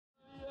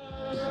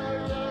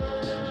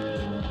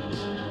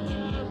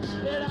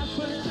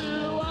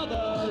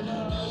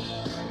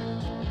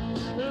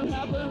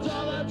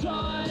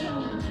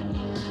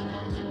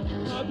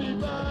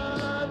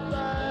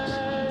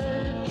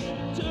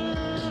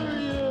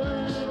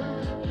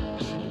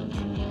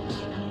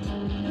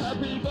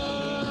Happy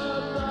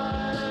birthday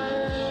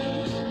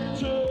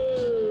to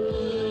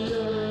you.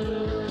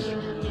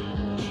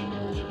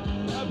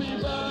 Happy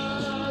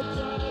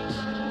birthday.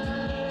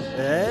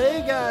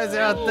 Hey guys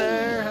out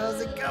there,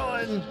 how's it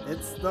going?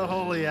 It's the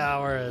Holy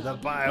Hour, the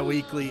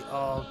bi-weekly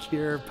All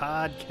Cure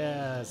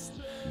podcast.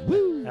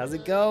 Woo! How's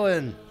it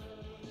going?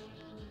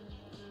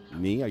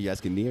 Me? Are you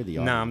asking me or the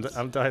No, audience?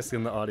 I'm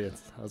asking the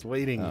audience. I was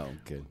waiting. Oh,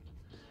 good.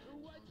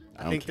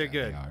 I think they're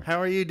good. They are. How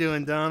are you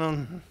doing,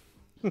 Donald?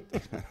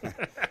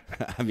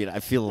 I mean, I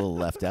feel a little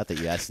left out that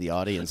you asked the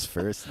audience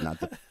first, not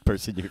the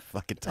person you're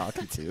fucking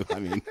talking to. I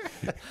mean,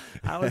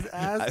 I was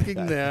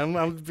asking them.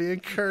 I was being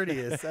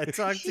courteous. I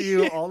talk to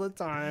you all the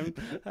time.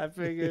 I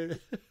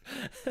figured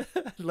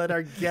let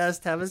our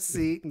guest have a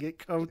seat and get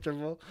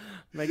comfortable,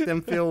 make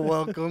them feel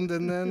welcomed,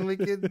 and then we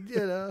could,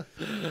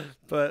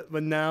 But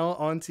now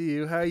on to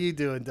you. How are you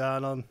doing,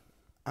 Donald?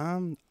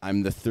 I'm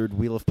the third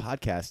wheel of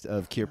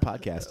Cure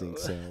podcasting,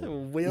 so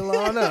Wheel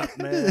on up,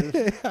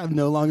 man. I'm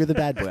no longer the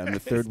bad boy. I'm the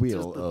third It's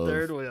wheel. just the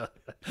third wheel.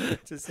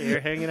 Just here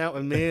hanging out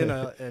with me and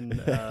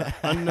an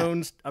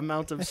unknown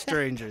amount of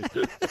strangers.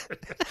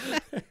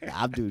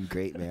 I'm doing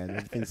great, man.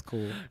 Everything's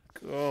cool.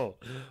 Cool.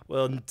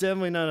 Well,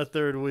 definitely not a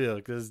third wheel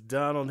because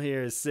Donald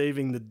here is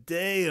saving the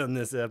day on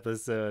this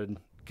episode.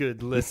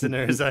 Good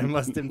listeners, I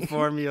must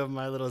inform you of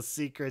my little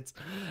secrets.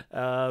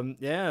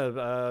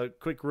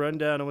 Quick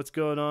rundown of what's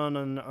going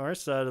on our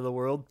side of the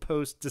world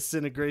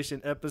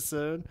post-disintegration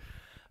episode.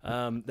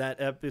 That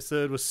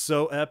episode was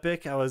so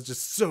epic. I was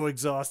just so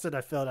exhausted.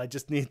 I felt I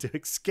just need to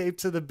escape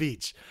to the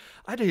beach.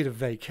 I need a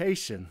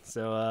vacation.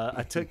 So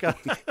I took up.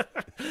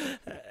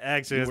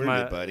 Actually, it was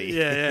my buddy.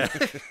 Yeah.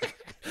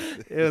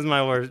 It was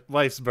my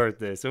wife's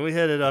birthday, so we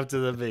headed up to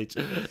the beach.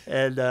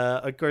 And,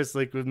 of course,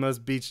 like with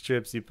most beach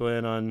trips, you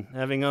plan on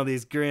having all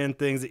these grand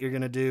things that you're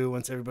going to do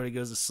once everybody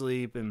goes to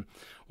sleep. And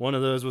one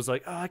of those was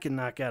like, I can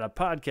knock out a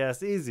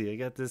podcast easy. I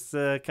got this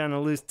kind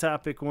of loose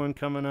topic one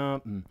coming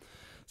up. And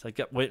so I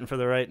kept waiting for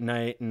the right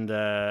night. And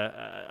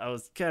I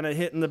was kind of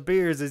hitting the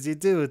beers as you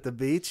do at the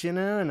beach, and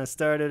I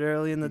started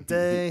early in the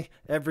day,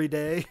 every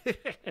day.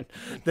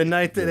 The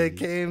night that it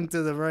came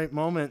to the right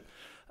moment,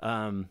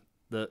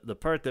 the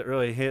part that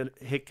really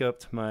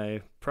hiccuped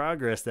my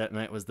progress that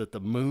night was that the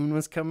moon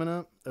was coming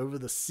up over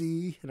the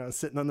sea, and I was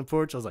sitting on the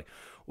porch. I was like,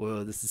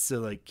 whoa, this is so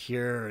like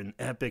Cure and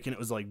epic, and it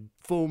was like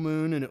full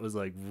moon, and it was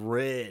like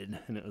red,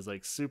 and it was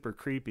like super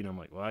creepy, and I'm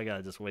like, well, I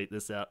gotta just wait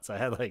this out. So I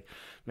had like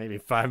maybe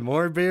 5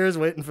 more beers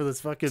waiting for this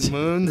fucking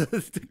moon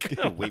to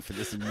come. Wait for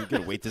this. You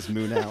gotta wait this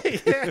moon out.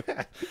 Yeah.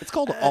 It's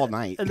called all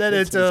night. And then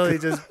it totally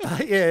just,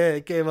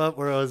 it came up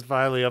where I was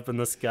finally up in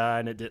the sky,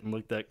 and it didn't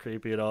look that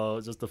creepy at all. It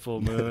was just a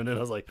full moon, and I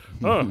was like,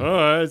 oh,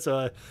 all right. So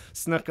I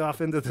snuck off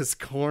into this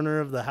corner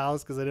of the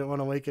house because I didn't want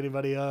to wake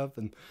anybody up,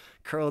 and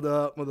curled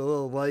up with a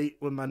little light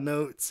with my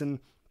notes, and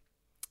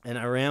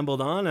I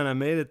rambled on, and I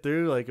made it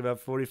through like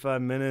about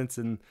 45 minutes,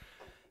 and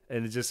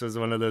it just was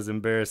one of those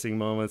embarrassing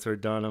moments where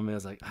it dawned on me. I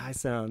was like, I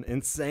sound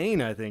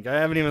insane, I think. I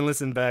haven't even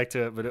listened back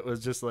to it, but it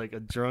was just like a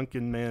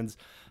drunken man's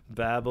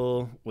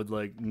babble with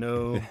like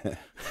no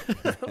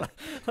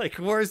like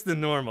worse than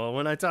normal.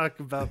 When I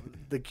talk about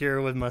the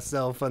Cure with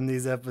myself on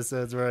these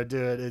episodes where I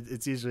do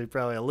it's usually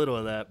probably a little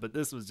of that, but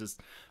this was just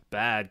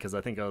bad because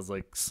I think I was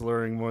like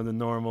slurring more than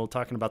normal,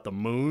 talking about the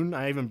moon.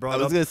 I even brought I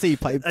was up gonna say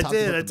I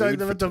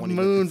talked about the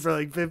moon for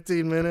like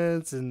 15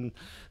 minutes, and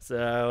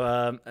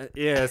so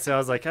so I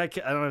was like, I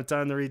don't have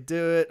time to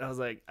redo it. I was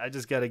like, I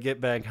just got to get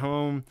back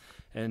home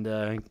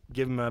and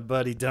give my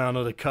buddy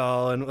Donald a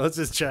call, and let's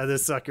just try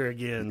this sucker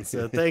again.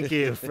 So thank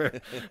you for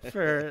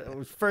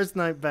first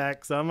night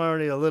back. So I'm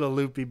already a little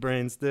loopy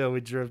brain still.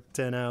 We drove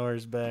 10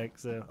 hours back,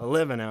 so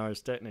 11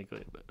 hours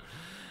technically. But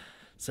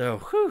so,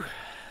 whew.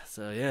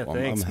 So yeah, Well,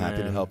 thanks, I'm happy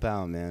man. to help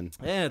out, man.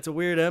 Yeah, it's a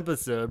weird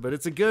episode, but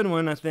it's a good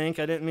one, I think.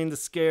 I didn't mean to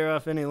scare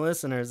off any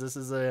listeners. This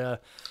is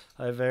a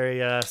very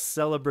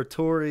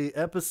celebratory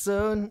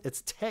episode.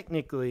 It's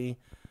technically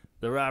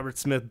the Robert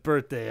Smith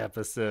birthday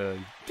episode.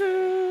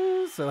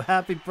 So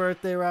happy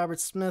birthday, Robert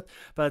Smith.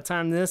 By the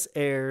time this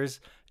airs,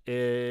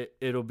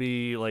 it'll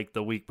be like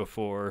the week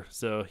before.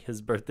 So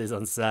his birthday's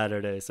on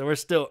Saturday. So we're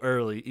still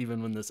early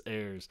even when this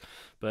airs.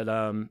 But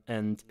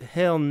and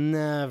he'll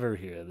never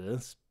hear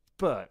this,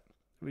 but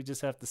we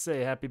just have to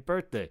say happy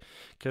birthday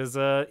because,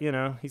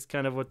 he's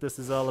kind of what this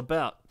is all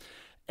about.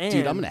 And,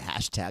 Dude, I'm going to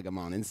hashtag him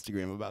on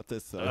Instagram about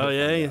this. So oh,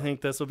 yeah? You think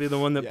this will be the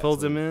one that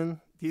pulls him in?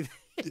 Be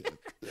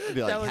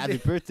like, happy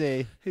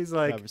birthday, He's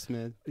like, Robert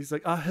Smith. He's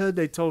like, I heard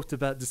they talked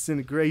about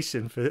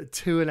disintegration for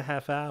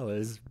 2.5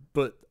 hours,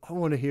 but I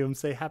want to hear him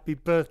say happy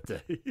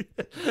birthday.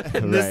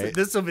 And Right.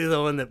 this will be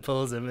the one that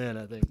pulls him in,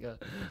 I think.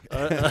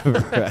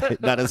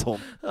 Right. Not his whole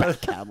back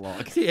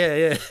catalog.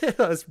 Yeah.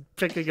 I was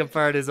picking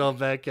apart his whole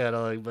back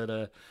catalog,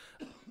 but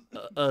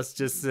us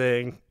just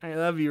saying, I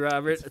love you,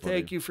 Robert.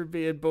 Thank you for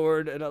being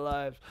born and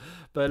alive.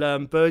 But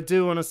I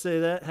do want to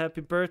say that.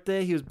 Happy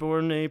birthday. He was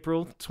born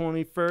April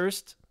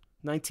 21st,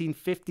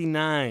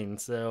 1959.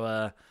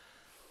 So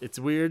it's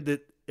weird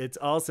that it's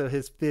also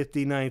his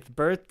 59th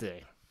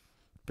birthday.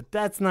 But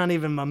that's not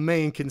even my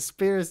main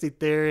conspiracy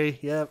theory.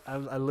 Yep,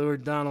 I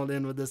lured Donald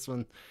in with this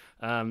one.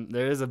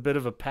 There is a bit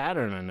of a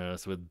pattern I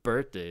noticed with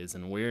birthdays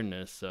and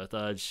weirdness, so I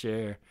thought I'd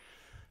share,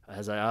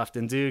 as I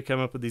often do, come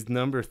up with these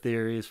number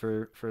theories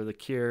for the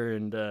Cure.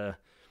 And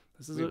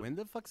this is Wait, when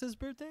the fuck's his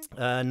birthday?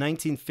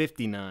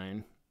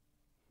 1959.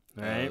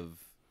 All right, Of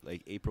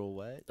like April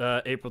what?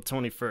 April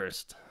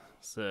 21st.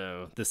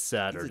 So this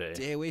Saturday. He's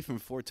a day away from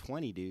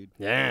 420, dude.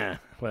 Yeah,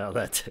 well,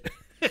 that's it.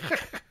 You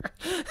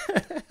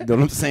know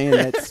what I'm saying?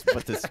 That's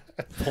what this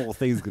whole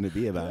thing's gonna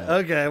be about.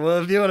 Okay,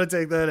 well, if you want to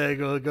take that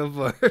angle, go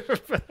for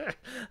it.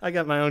 I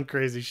got my own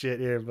crazy shit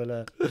here,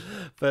 but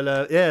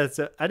yeah.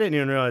 So I didn't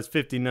even realize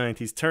 59th.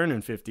 He's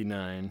turning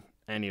 59,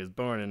 and he was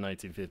born in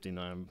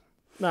 1959.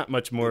 Not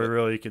much more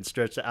really you can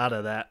stretch out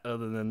of that,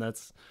 other than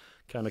that's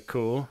kind of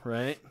cool,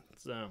 right?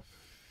 So.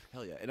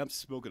 Hell yeah, and I'm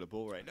smoking a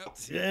bowl right now.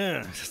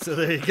 Yeah, so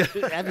there you go.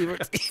 Happy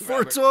birthday,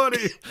 420.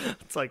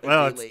 It's like,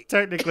 well, it's late.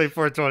 technically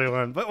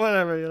 421, but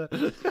whatever, you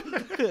know.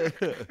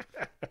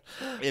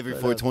 Every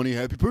 420,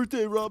 happy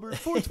birthday, Robert.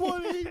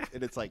 420,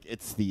 and it's like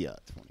it's the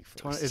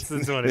 21st. It's the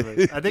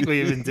 21st. I think we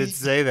even did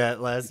say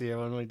that last year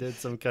when we did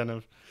some kind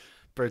of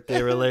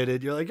birthday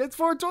related. You're like, it's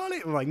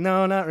 420. I'm like,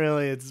 no, not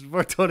really. It's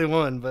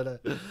 421.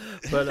 But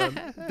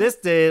this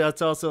day,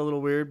 that's also a little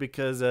weird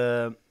because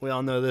we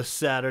all know this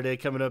Saturday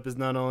coming up is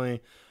not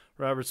only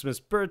Robert Smith's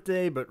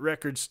birthday, but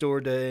Record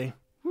Store Day.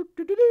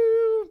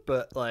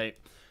 But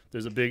like,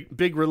 there's a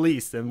big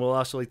release, and we'll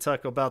actually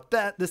talk about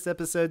that this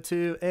episode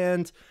too.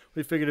 And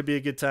we figured it'd be a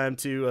good time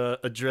to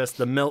address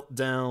the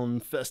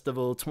MeltDown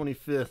Festival,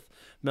 25th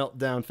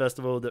MeltDown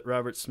Festival that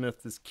Robert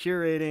Smith is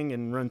curating,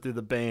 and run through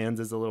the bands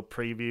as a little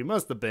preview.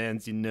 Most of the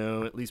bands you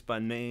know, at least by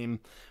name,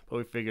 but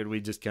we figured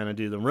we'd just kind of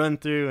do the run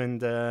through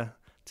and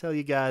tell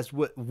you guys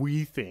what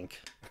we think,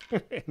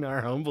 in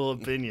our humble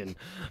opinion,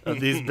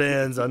 of these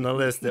bands on the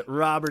list that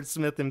Robert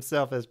Smith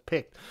himself has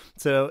picked.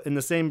 So in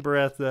the same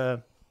breath,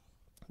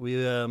 we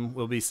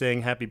will be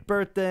saying happy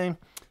birthday,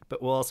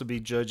 but we'll also be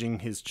judging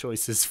his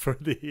choices for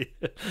the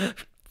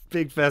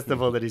big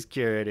festival that he's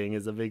curating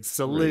as a big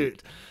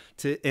salute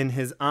in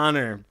his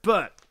honor.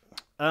 But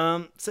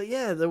so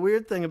yeah, the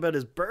weird thing about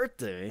his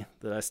birthday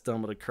that I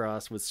stumbled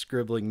across with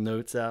scribbling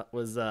notes out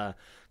was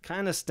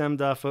kind of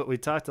stemmed off what we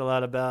talked a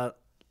lot about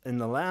in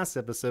the last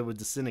episode with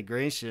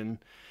disintegration,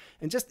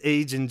 and just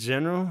age in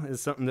general is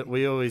something that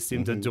we always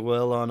seem to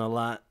dwell on a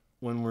lot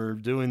when we're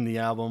doing the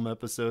album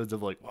episodes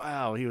of like,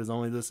 wow, he was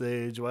only this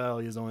age, wow,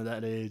 he was only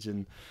that age,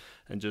 and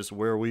just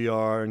where we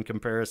are in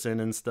comparison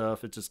and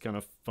stuff. It's just kind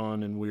of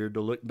fun and weird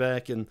to look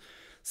back and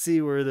see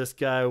where this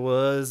guy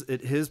was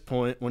at his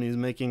point when he's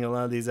making a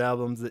lot of these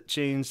albums that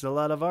changed a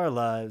lot of our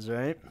lives,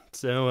 right?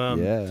 So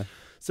yeah.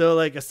 So,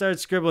 like, I started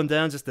scribbling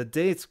down just the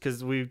dates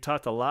because we've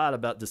talked a lot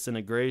about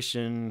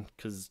disintegration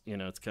because, you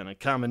know, it's kind of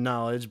common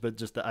knowledge, but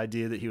just the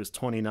idea that he was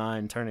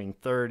 29 turning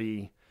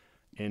 30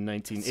 in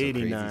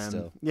 1989.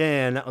 So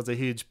yeah, and that was a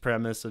huge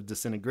premise of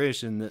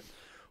disintegration that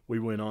we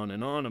went on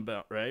and on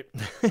about, right?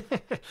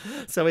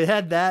 So we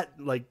had that,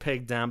 like,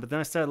 pegged down, but then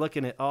I started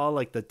looking at all,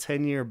 like, the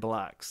 10-year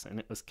blocks, and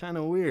it was kind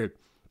of weird.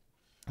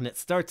 And it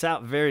starts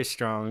out very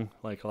strong,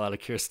 like a lot of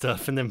Cure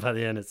stuff, and then by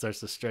the end it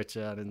starts to stretch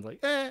out and like,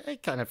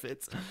 it kind of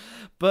fits.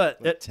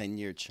 But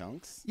 10-year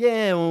chunks?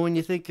 Yeah, well, when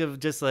you think of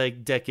just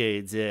like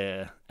decades,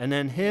 yeah. And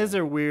then his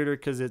are weirder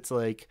because it's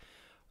like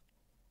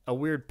a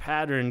weird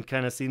pattern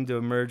kind of seemed to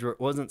emerge where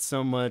it wasn't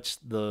so much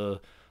the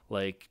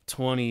like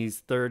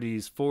 20s,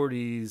 30s,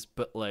 40s,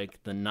 but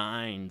like the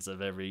 9s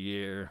of every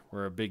year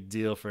were a big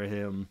deal for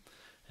him.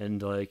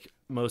 And like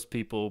most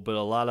people, but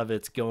a lot of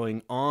it's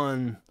going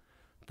on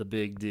the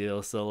big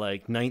deal. So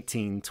like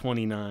 19,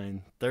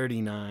 29,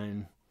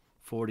 39,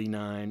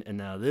 49, and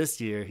now this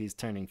year he's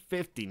turning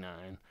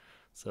 59.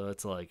 So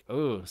it's like,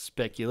 oh,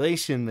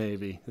 speculation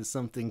maybe. Is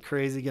something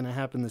crazy going to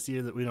happen this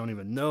year that we don't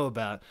even know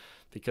about?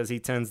 Because he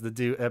tends to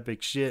do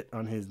epic shit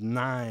on his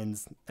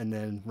 9s and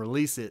then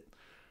release it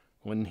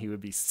when he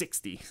would be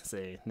 60,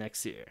 say,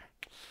 next year.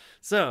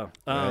 So,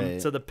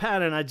 so the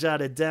pattern I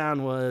jotted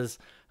down was,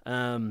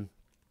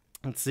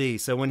 let's see.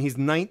 So when he's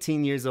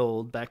 19 years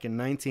old, back in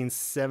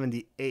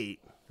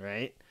 1978,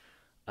 right?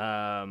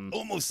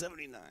 Almost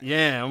 79.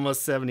 Yeah,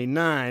 almost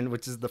 79,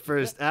 which is the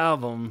first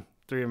album,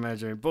 Three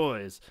Imaginary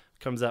Boys,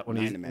 comes out when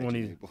he's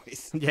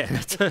Boys. Yeah,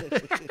 that's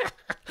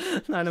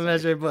Nine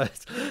Imaginary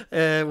Boys.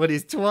 When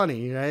he's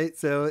 20, right?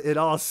 So it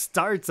all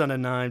starts on a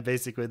 9,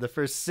 basically. The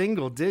first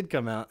single did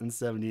come out in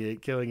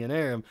 78, Killing an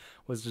Arab,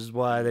 which is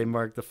why they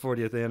marked the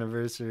 40th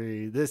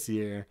anniversary this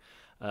year.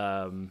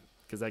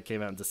 Because that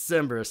came out in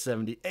December of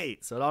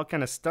 78. So it all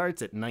kind of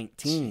starts at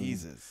 19.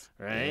 Jesus.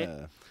 Right?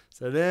 Yeah.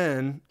 So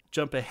then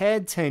jump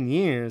ahead 10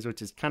 years,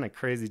 which is kind of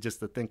crazy just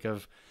to think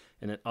of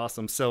in an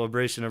awesome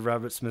celebration of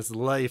Robert Smith's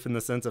life in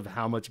the sense of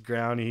how much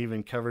ground he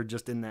even covered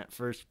just in that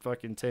first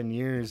fucking 10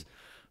 years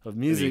of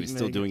music. And he was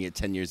still doing it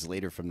 10 years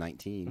later from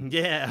 19.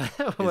 Yeah.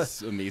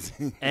 It's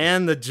amazing.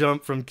 And the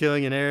jump from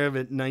Killing an Arab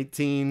at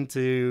 19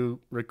 to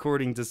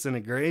recording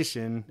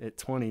Disintegration at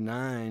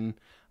 29.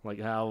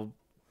 Like how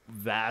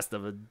vast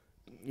of a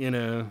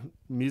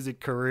music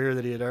career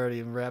that he had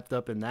already wrapped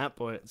up in that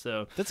point.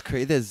 So That's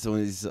crazy. That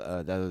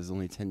was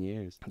only 10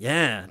 years.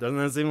 yeah, doesn't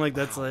that seem like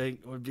that's like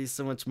would be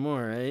so much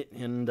more, right?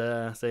 And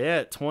so yeah,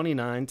 at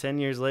 29, 10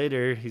 years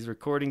later, he's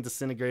recording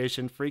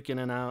Disintegration,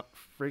 freaking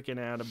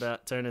out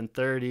about turning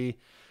 30,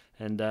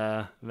 and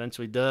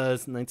eventually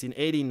does in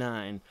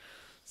 1989.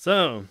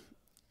 So,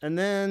 and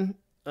then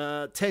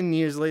 10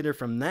 years later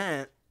from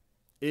that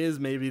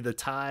is maybe the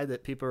tie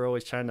that people are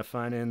always trying to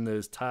find in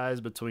those ties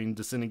between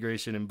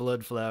Disintegration and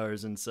Blood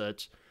Flowers and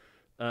such.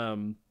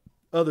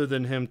 Other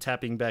than him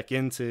tapping back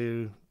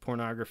into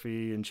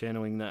pornography and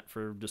channeling that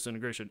for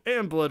Disintegration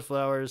and Blood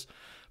Flowers,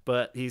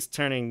 but he's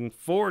turning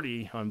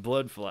 40 on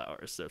Blood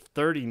Flowers. So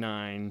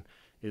 39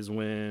 is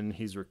when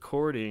he's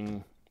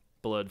recording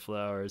Blood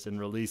Flowers and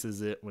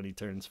releases it when he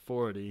turns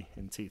 40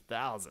 in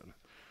 2000.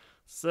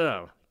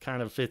 So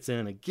kind of fits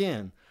in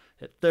again.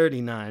 At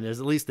 39, there's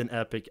at least an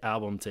epic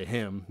album to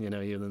him,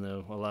 even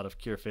though a lot of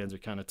Cure fans are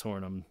kind of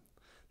torn on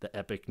the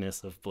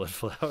epicness of Blood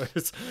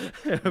Flowers.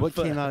 What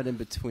came out in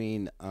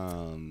between?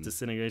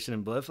 Disintegration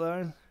and Blood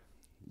Flowers?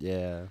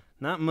 Yeah.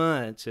 Not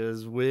much. It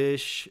was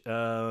Wish,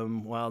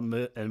 Wild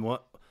Mood, and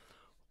what?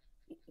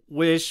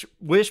 Wish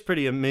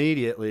pretty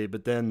immediately,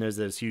 but then there's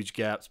those huge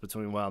gaps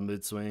between Wild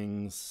Mood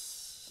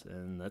Swings,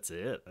 and that's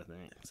it, I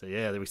think. So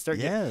yeah, we start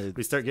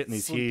getting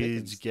these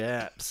huge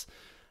gaps.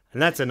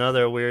 And that's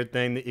another weird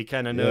thing that you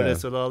kind of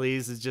notice with all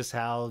these is just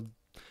how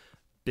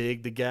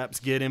big the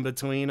gaps get in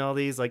between all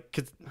these. Like,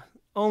 'cause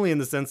only in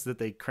the sense that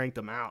they cranked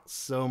them out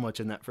so much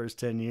in that first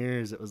 10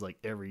 years. It was like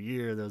every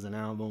year there was an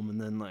album. And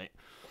then like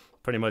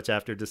pretty much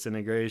after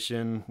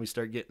Disintegration, we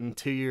start getting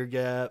 2-year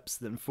gaps,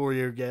 then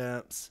 4-year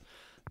gaps,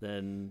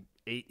 then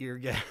 8-year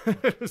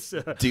gaps.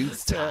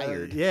 Dude's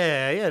tired.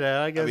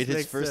 Yeah, I guess. I mean, his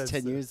makes first sense.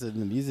 10 years in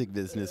the music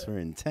business were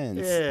intense.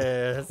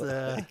 Yeah.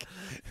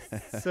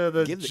 So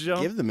the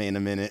give the man a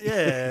minute.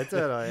 Yeah,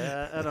 totally.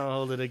 I don't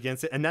hold it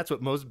against it, and that's what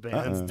most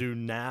bands do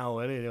now.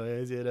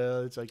 Anyways,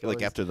 it's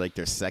like after like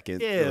their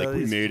second, yeah, they're like, we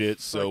these made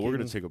it, so we're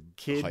gonna take a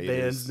kid hiatus.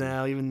 bands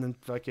now, even the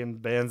fucking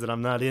bands that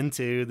I'm not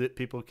into that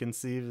people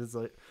conceive as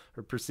like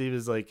or perceive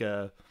as like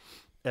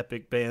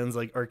epic bands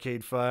like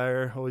Arcade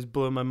Fire always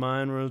blow my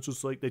mind, where it's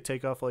just like they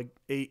take off like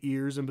 8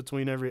 years in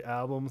between every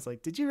album. It's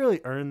like, did you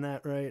really earn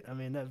that right? I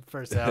mean, that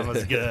first album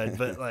was good,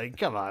 but like,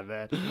 come on,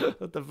 man,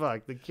 what the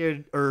fuck? The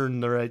kid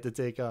earned the right to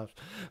take off.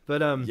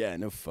 But yeah,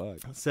 no fuck.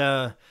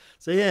 So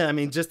yeah, I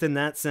mean, just in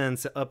that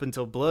sense, up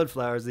until Blood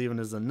Flowers even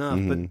is enough.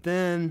 Mm-hmm. But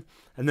then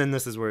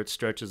this is where it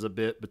stretches a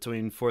bit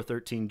between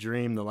 413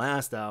 Dream, the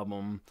last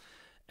album,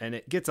 and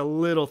it gets a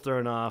little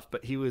thrown off.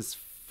 But he was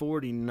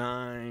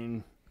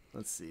 49.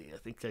 Let's see, I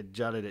think I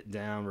jotted it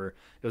down where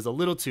it was a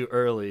little too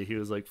early. He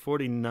was like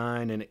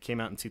 49 and it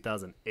came out in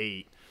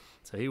 2008.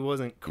 So he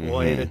wasn't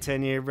quite a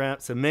 10-year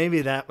wrap. So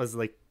maybe that was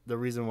like the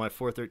reason why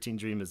 413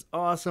 Dream is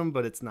awesome,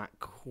 but it's not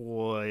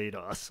quite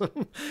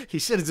awesome. He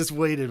should have just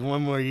waited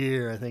one more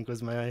year, I think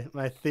was my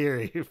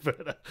theory.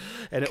 But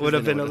and it would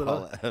have been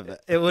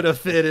it would have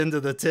fit into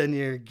the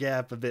 10-year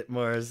gap a bit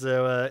more.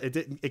 So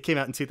it came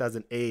out in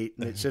 2008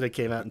 and it should have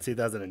came out in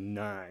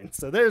 2009.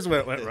 So there's where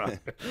it went wrong.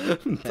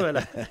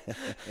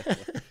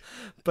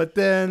 But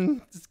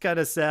then it's kind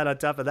of sad on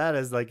top of that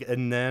is like,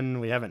 and then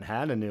we haven't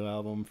had a new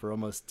album for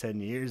almost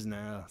 10 years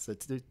now. So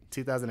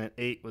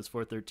 2008 was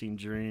 413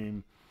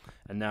 Dream.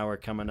 And now we're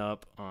coming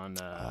up on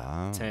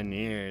 10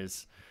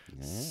 years.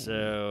 Yeah.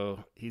 So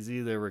he's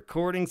either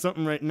recording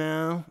something right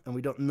now and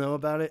we don't know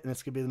about it, and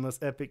it's going to be the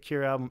most epic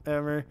Cure album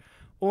ever,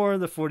 or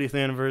the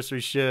 40th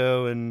anniversary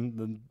show and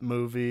the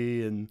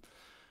movie and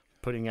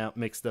putting out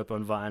Mixed Up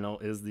on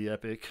vinyl is the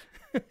epic.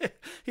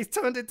 He's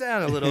toned it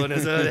down a little in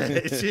his own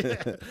age.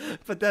 Yeah.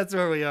 But that's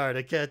where we are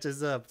to catch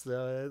us up.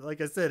 So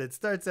like I said, it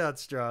starts out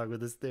strong with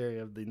this theory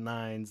of the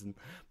nines,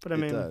 but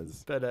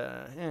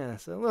yeah,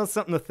 so a little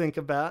something to think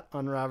about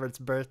on Robert's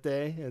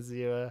birthday as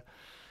you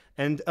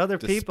and other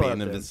the people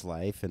span of his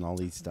life and all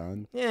he's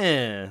done.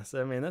 Yeah,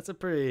 so I mean that's a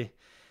pretty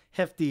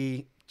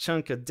hefty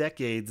chunk of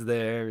decades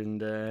there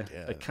and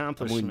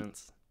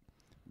accomplishments.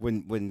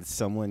 When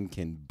someone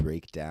can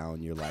break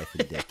down your life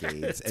in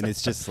decades, and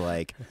it's just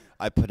like,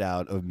 I put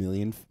out 1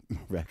 million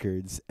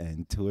records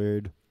and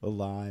toured a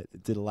lot,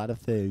 did a lot of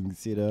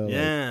things,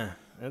 Yeah,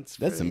 like,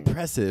 that's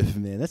impressive,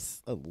 man.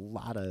 That's a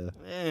lot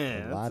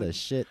of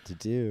shit to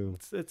do.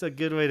 It's a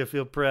good way to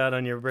feel proud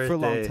on your birthday for a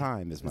long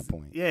time. Is my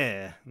point.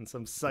 Yeah, and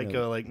some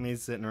psycho like me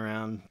sitting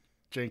around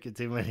drinking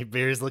too many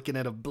beers, looking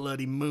at a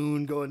bloody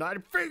moon, going, I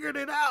figured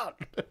it out.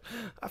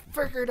 I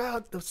figured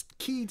out the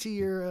key to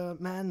your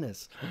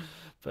madness.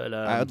 But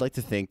I would like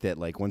to think that,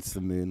 like, once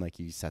the moon, like,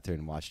 you sat there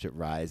and watched it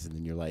rise, and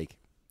then you're, like,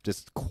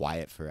 just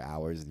quiet for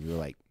hours, and you were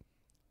like,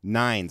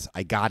 9s,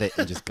 I got it,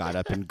 and just got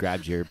up and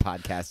grabbed your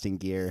podcasting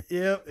gear.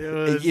 Yep, it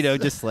was.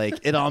 Just like,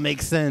 it all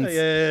makes sense.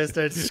 Yeah,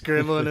 started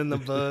scribbling in the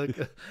book.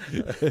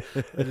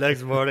 The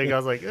next morning, I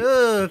was like,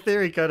 oh, the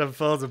theory kind of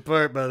falls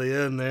apart by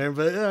the end there,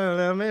 but I don't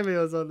know, maybe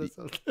I was on this.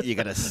 You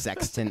got a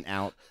sextant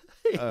out.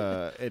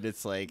 And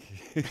it's like,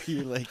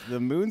 you're like, the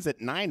moon's at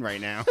 9 right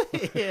now.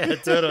 Yeah,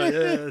 totally.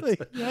 Yeah.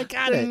 Like, I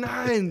got it.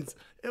 9s.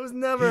 It was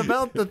never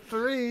about the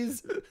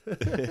threes.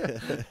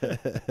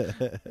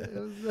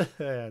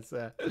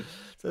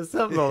 So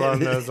something along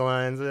those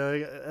lines.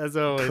 As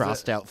always,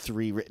 Crossed out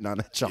 3 written on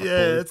a chalkboard.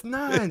 yeah, it's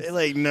 9.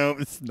 Like, no,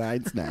 it's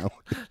 9s now.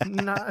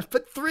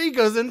 But 3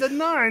 goes into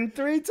 9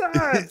 3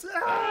 times.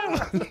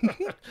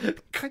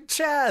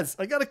 Chaz,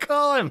 I gotta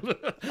call him.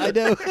 I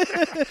know.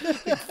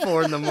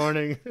 4 in the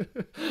morning.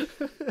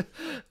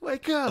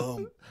 Wake up.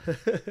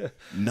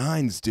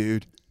 9s,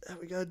 dude.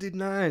 We gotta do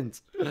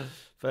 9s.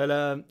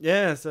 But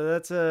yeah, so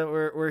that's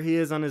where he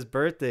is on his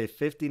birthday,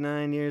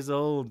 59 years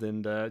old,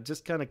 and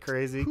just kind of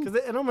crazy because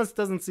it almost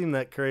doesn't seem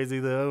that crazy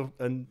though.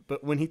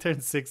 But when he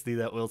turns 60,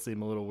 that will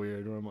seem a little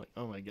weird. Where I'm like,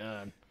 oh my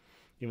god,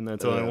 even though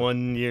it's only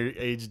 1 year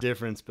age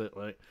difference, but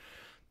like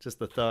just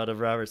the thought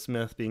of Robert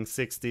Smith being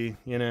 60,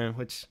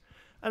 which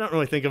I don't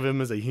really think of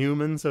him as a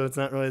human, so it's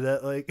not really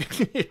that like,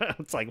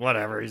 it's like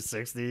whatever, he's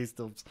 60, he's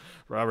still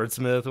Robert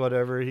Smith,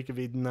 whatever. He could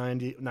be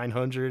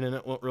 900 and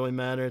it won't really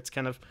matter. It's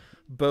kind of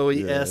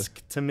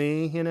Bowie-esque to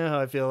me, how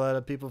I feel a lot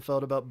of people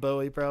felt about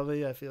Bowie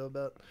probably. I feel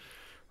about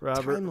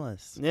Robert.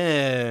 Timeless.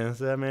 Yeah,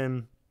 so I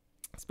mean,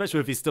 especially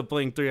if he's still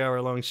playing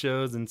 3-hour-long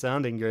shows and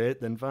sounding great,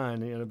 then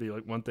fine. It'd be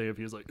like one thing if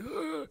he was like,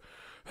 all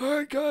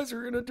right, guys,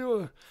 we're going to do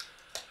a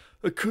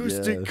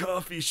acoustic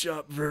coffee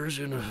shop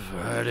version of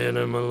Right In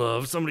My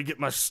Love. Somebody get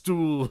my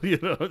stool,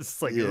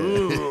 It's like,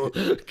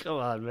 ooh, come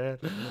on, man.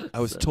 I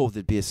was told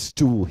there'd be a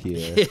stool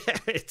here.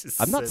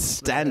 I'm not says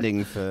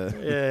standing for...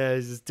 Yeah,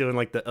 he's just doing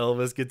like the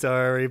Elvis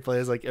guitar where he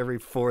plays like every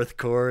 4th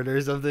chord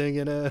or something,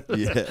 Yeah.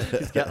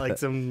 He's got like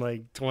some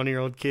like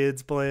 20-year-old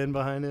kids playing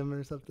behind him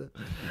or something.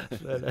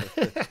 But,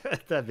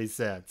 that'd be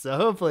sad. So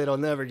hopefully it'll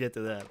never get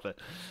to that, but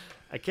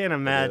I can't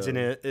imagine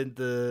it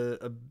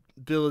the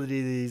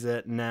ability that he's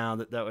at now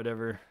that would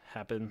ever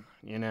happen.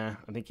 I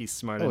think he's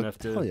smart enough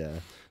to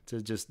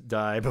just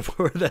die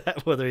before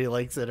that, whether he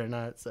likes it or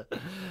not. So,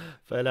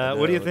 but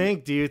what do you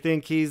think? Do you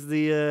think he's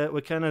the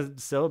what kind of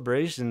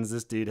celebrations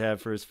this dude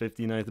have for his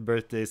 59th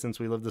birthday? Since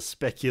we love to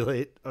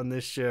speculate on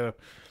this show,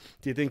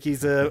 do you think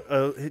he's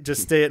a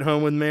just stay at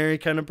home with Mary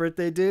kind of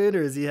birthday dude,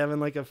 or is he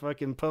having like a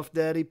fucking Puff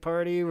Daddy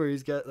party where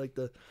he's got like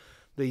the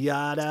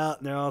yacht out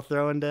and they're all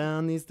throwing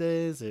down these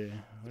days? Or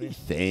what do you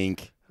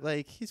think?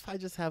 Like, he's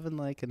probably just having,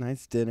 like, a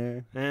nice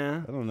dinner.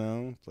 Yeah. I don't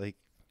know. Like,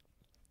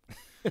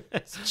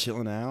 just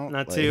chilling out.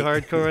 Not like, too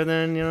hardcore,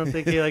 then? You don't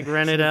think he, like,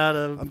 rented out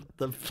of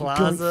the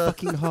plaza? Going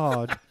fucking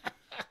hard.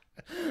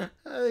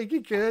 I think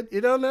he could.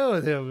 You don't know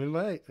with him. He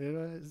might. I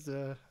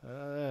don't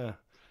know.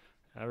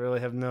 I really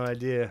have no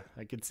idea.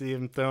 I could see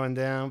him throwing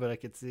down, but I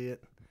could see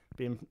it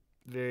being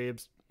very,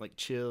 like,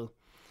 chill.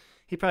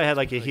 He probably had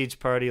like a huge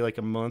party like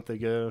a month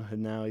ago,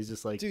 and now he's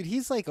just like... Dude,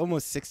 he's like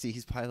almost 60.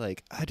 He's probably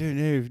like, I don't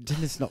know,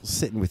 dinner's not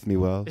sitting with me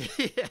well.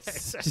 Yeah,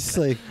 exactly. Just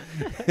like...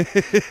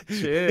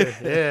 Sure,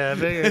 yeah, I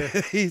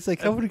figure. He's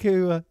like, I want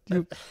to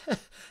go,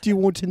 do you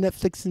want to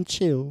Netflix and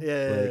chill?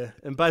 Yeah, like,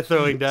 and by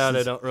throwing down,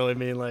 I don't really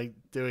mean like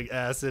doing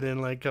acid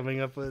and like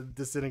coming up with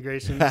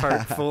Disintegration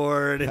Part 4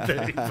 or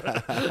anything.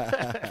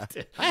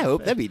 I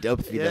hope that'd be dope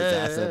if he does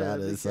acid on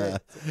his...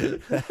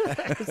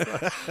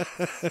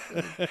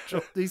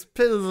 Drop these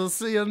pills, I'll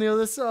see you on the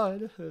other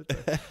side.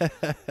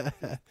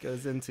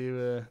 Goes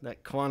into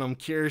that quantum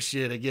cure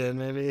shit again,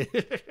 maybe.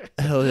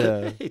 Hell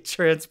yeah. He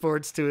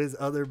transports to his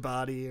other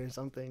body or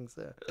something.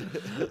 So,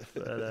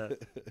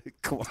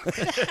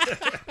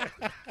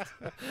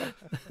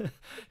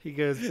 he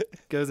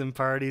goes and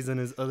parties in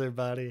his other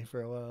body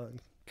for a while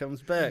and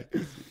comes back.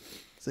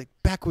 It's like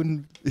back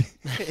when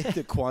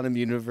the quantum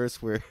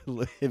universe where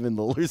him and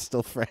Lowell are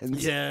still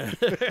friends. Yeah.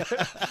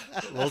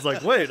 Lowell's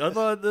like, wait, I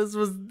thought this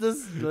was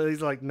this.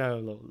 He's like, no,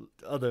 Lowell,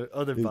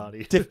 other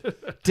body.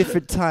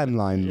 Different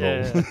timeline,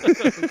 Lowell.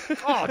 Yeah.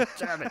 Oh,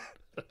 damn it.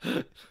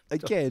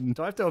 Again.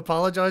 Do I have to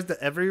apologize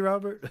to every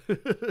Robert?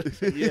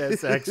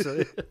 Yes,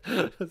 actually.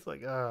 It's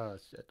like, oh,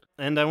 shit.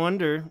 And I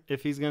wonder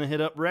if he's going to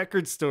hit up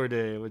Record Store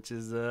Day, which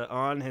is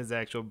on his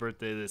actual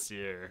birthday this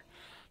year.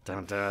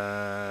 Dun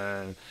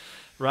dun.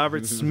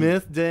 Robert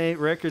Smith Day,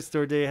 Record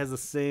Store Day has the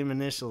same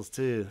initials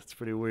too. It's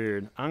pretty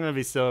weird. I'm going to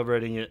be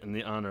celebrating it in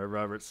the honor of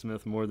Robert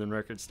Smith more than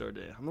Record Store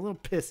Day. I'm a little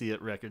pissy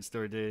at Record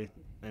Store Day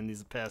in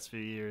these past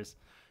few years.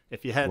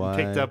 If you hadn't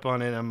picked up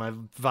on it on my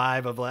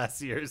vibe of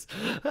last year's,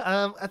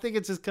 I think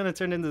it's just kind of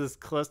turned into this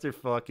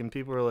clusterfuck, and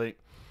people are like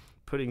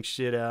putting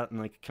shit out in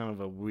like kind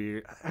of a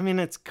weird. I mean,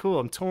 it's cool.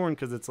 I'm torn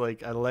because it's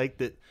like I like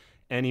that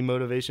any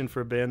motivation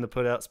for a band to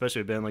put out,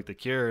 especially a band like The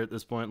Cure at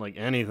this point, like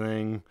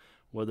anything,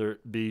 whether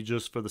it be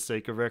just for the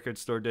sake of Record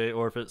Store Day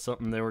or if it's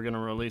something they were going to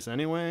release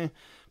anyway.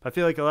 But I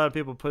feel like a lot of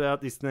people put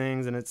out these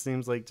things, and it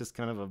seems like just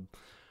kind of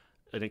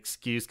an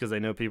excuse because I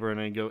know people are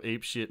going to go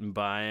ape shit and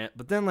buy it.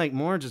 But then like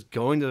more just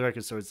going to the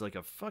record store, it's like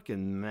a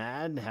fucking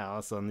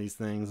madhouse on these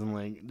things. And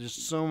like there's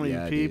so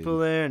many people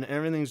there, and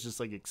everything's just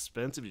like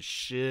expensive as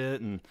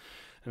shit. And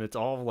it's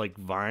all like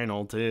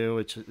vinyl too,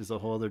 which is a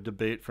whole other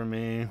debate for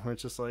me, where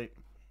it's just like,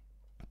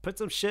 put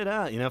some shit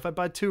out. You know, if I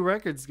buy 2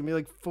 records, it's going to be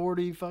like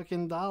 $40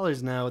 fucking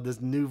now with this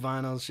new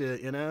vinyl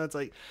shit. You know, it's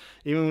like,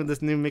 even with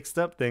this new Mixed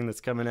Up thing that's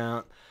coming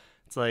out,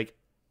 it's like,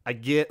 I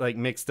get like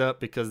Mixed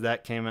Up because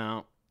that came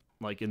out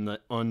like in the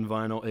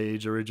unvinyl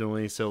age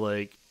originally, so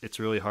like it's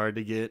really hard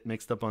to get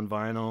mixed up on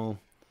vinyl,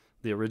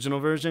 the original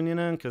version, you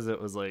know, because it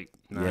was like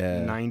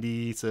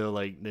 90, so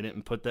like they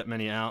didn't put that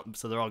many out,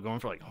 so they're all going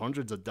for like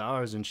hundreds of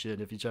dollars and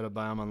shit if you try to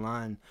buy them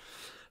online.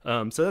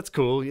 So that's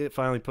cool. You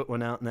finally put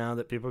one out now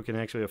that people can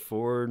actually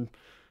afford.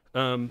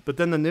 But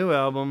then the new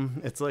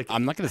album, it's like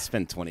I'm not gonna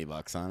spend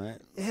 $20 on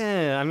it.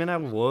 yeah, I mean I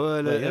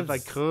would Like, if I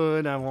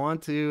could. I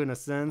want to in a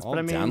sense, I'll but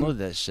I mean download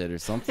that shit or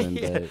something.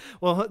 yeah. But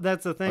Well,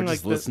 that's the thing. or Like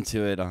just listen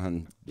to it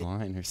online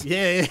or something.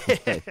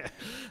 yeah,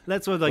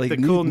 that's what like the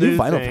new- cool new new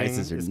vinyl thing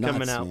prices are is nuts,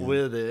 coming out man.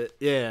 with it.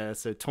 Yeah,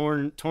 so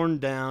torn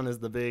down is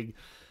the big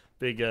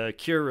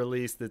Cure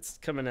release that's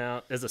coming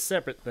out as a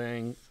separate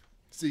thing,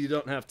 so you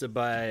don't have to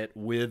buy it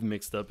with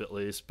mixed up at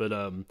least. But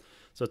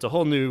so it's a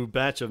whole new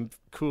batch of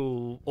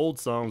cool old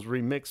songs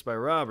remixed by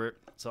Robert.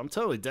 So I'm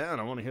totally down.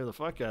 I want to hear the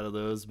fuck out of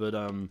those. But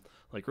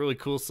like really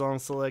cool song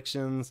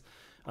selections,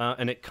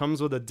 and it comes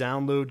with a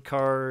download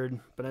card.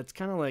 But it's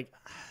kind of like,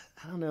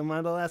 I don't know, am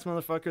I the last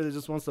motherfucker that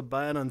just wants to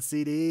buy it on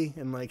CD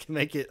and like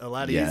make it a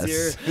lot Yes.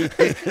 easier? 'Cause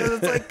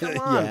it's like, come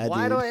on, Yeah,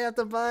 why do dude. I have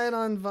to buy it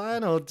on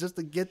vinyl just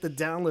to get the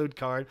download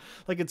card?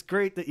 Like, it's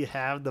great that you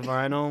have the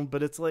vinyl,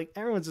 but it's like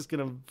everyone's just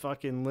gonna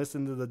fucking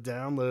listen to the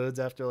downloads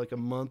after like a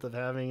month of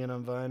having it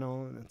on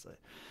vinyl, and it's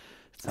like,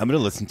 I'm gonna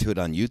listen to it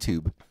on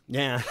YouTube.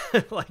 yeah,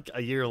 like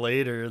a year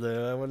later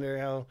though. I wonder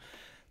how.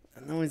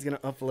 No one's gonna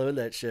upload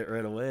that shit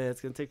right away. It's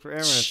gonna take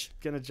forever. It's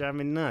gonna drive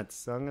me nuts.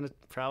 So I'm gonna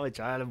probably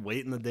try to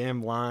wait in the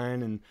damn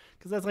line, and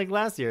because that's like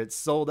last year, it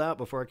sold out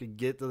before I could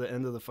get to the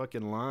end of the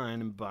fucking line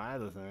and buy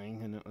the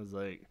thing, and it was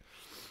like,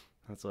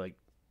 that's like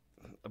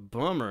a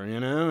bummer, you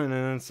know. And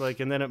then it's like,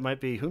 and then it might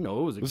be, who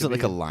knows? Was could it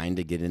like be- a line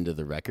to get into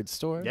the record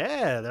store?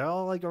 Yeah, they're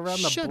all like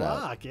around the Shut up.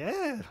 block.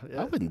 Yeah,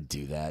 I wouldn't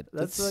do that.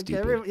 That's like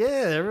stupid.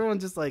 everyone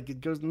just like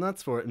it goes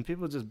nuts for it, and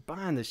people just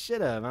buying the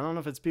shit out of it. I don't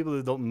know if it's people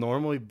who don't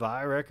normally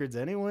buy records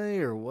anyway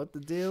or what the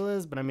deal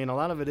is, but I mean a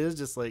lot of it is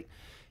just like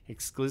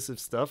exclusive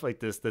stuff like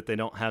this that they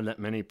don't have that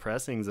many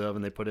pressings of,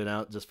 and they put it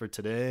out just for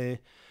today.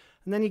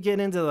 And then you get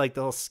into like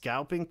the whole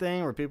scalping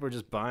thing where people are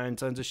just buying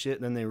tons of shit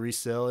and then they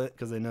resell it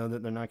because they know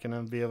that they're not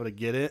gonna be able to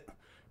get it.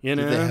 You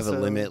know, Did they have So- a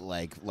limit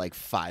like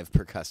 5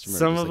 per customer?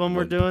 Some Just, of like, them were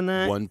one- doing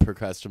that. 1 per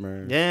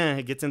customer. Yeah,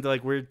 it gets into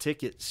like weird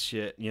ticket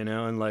shit, you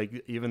know, and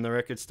like even the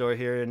record store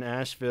here in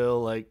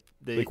Asheville, like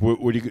they Like what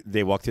do you?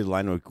 They walk through the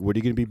line. Like, what are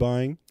you gonna be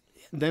buying?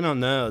 they don't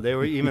know. They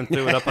were even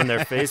threw it up on their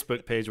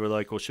Facebook page. We're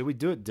like, well, should we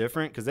do it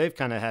different? Because they've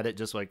kind of had it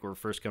just like we're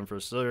first come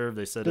first serve.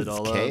 They set it It's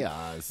all up.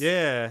 chaos.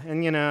 Yeah,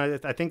 and you know,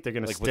 I think they're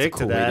gonna Like, what's a stick cool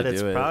to way that. to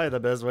It's do it? probably the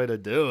best way to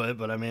do it.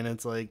 But I mean,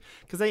 it's like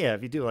because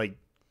if you do like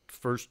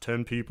first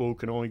 10 people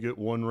can only get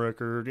one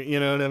record, you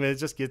know what I mean? It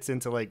just gets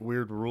into like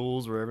weird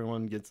rules where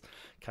everyone gets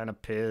kind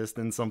of pissed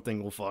and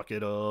something will fuck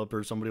it up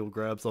or somebody will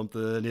grab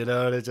something, you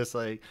know, and it's just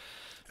like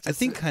I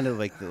think kind of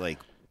like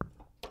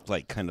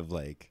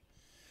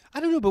I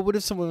don't know, but what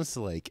if someone was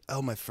to like,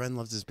 oh, my friend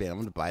loves this band, I'm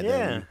gonna buy yeah,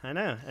 them. I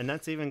know. And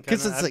that's even kind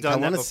Because of it's like I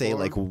want to say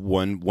like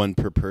one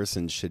per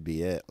person should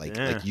be it. Like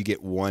Yeah. like you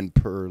get one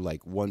per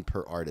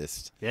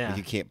artist. Yeah. Like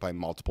you can't buy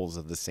multiples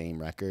of the same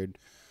record.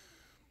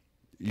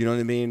 You know what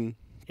I mean?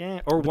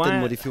 yeah, or But why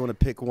then what if you want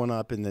to pick one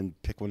up and then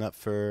pick one up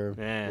for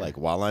Yeah. like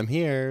while I'm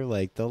here?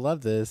 Like they'll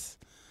love this.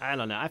 I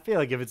don't know. I feel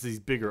like if it's these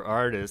bigger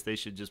artists, they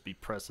should just be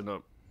pressing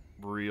up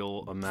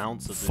real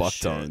amounts of this Fuck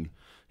shit. ton.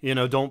 You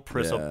know, don't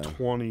press Yeah. up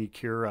 20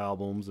 Cure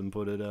albums and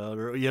put it out,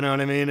 or you know what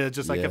I mean? It's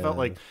just like I felt Yeah.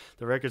 like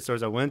the record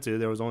stores I went to,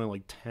 there was only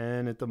like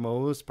 10 at the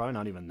most, probably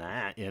not even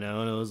that, you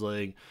know. And it was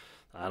like,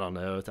 I don't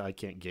know, I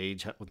can't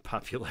gauge with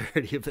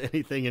popularity of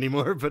anything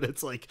anymore, but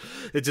it's like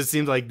it just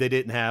seemed like they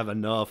didn't have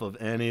enough of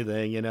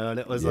anything, you know. And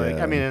it was like, I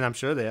Yeah. mean, and I'm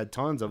sure they had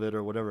tons of it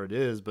or whatever it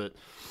is, but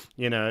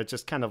you know, it's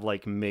just kind of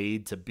like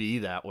made to be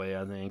that way,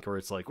 I think, or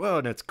it's like, well,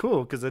 and it's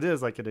cool because it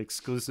is like an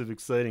exclusive,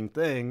 exciting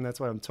thing. That's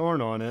why I'm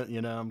torn on it.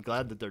 You know, I'm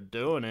glad that they're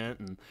doing it,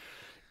 and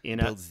you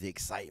know, Builds the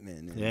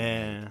excitement. And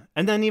yeah.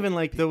 And then even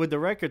like with the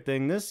record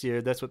thing this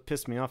year, that's what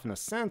pissed me off in a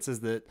sense is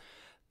that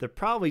they're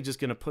probably just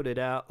going to put it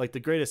out like the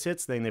greatest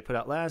hits thing they put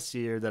out last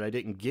year that I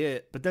didn't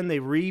get, but then they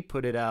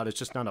re-put it out. It's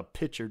just not a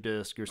picture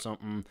disc or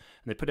something. And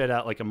they put it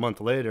out like a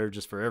month later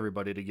just for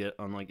everybody to get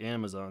on like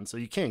Amazon. So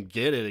you can't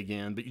get it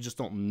again, but you just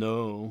don't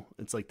know.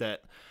 It's like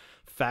that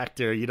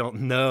factor. You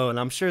don't know. And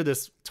I'm sure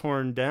this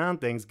torn down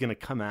thing's going to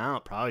come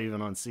out probably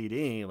even on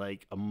CD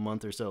like a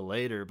month or so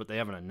later, but they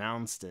haven't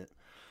announced it.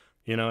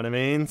 You know what I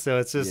mean? So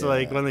it's just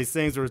like Yeah. one of these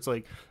things where it's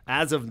like,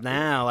 as of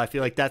now, I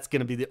feel like that's going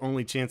to be the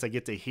only chance I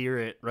get to hear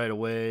it right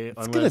away.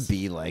 It's gonna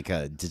be like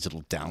a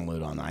digital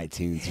download on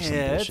iTunes or some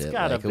yeah, it's bullshit.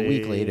 gotta Like be. a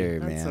week later,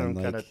 That's man. what I'm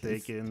Like, kind of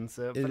it's- thinking.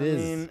 So, it but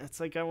is. I mean, it's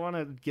like I want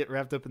to get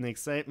wrapped up in the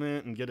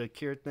excitement and get a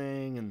Cure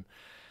thing, and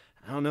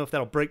I don't know if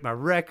that'll break my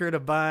record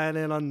of buying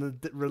it on the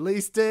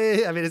release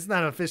day. I mean, it's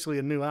not officially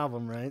a new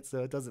album, right?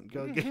 So it doesn't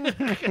go good.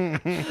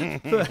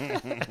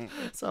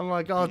 So I'm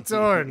like all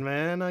torn,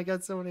 man. I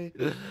got so many.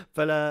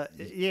 But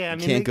yeah, I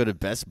mean, Can't go to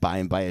Best Buy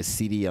and buy a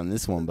CD on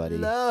this one, buddy.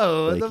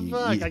 No, Like, what the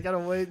fuck? I gotta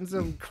wait in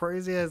some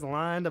crazy ass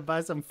line to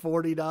buy some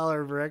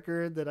 $40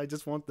 record that I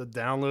just want the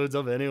downloads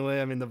of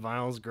anyway. I mean, the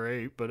vinyl's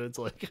great, but it's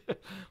like, what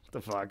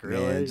the fuck,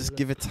 really? Man, just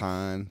give it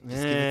time.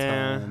 Just give it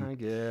Yeah, time. I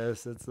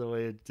guess that's the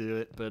way to do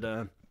it. But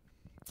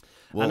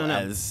Well, I don't know.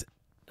 as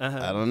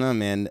I don't know,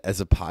 man.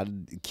 As a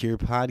Cure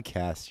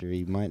podcaster,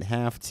 you might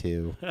have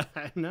to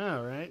I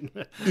know, right?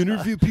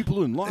 interview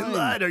people in line.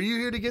 Lied. Are you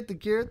here to get the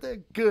Cure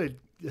thing? Good.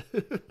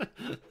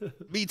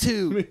 Me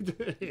too.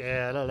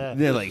 Yeah, I don't know.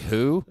 They're like,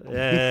 who?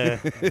 Yeah,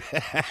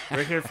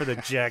 we're here for the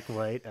Jack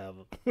White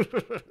album.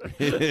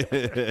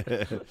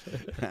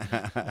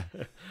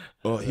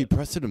 Oh, he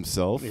pressed it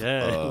himself.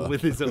 Yeah,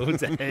 with his own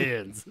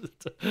hands.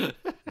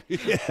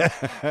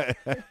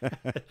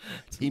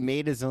 He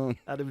made his own.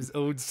 Out of his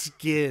own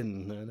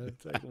skin. And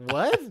it's like,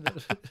 what?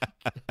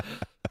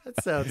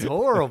 That sounds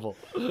horrible.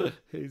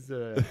 He's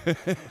the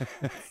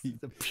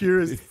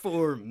purest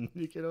form.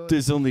 You can only,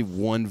 There's only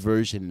one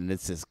version, and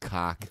it says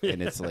cock,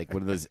 and it's like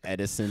one of those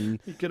Edison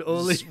you can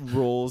only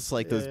rolls,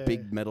 like those Yeah.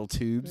 big metal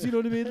tubes. You know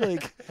what I mean?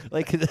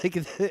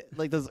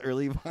 Like those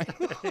early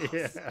vinyls.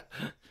 yeah.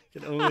 You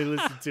can only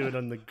listen to it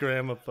on the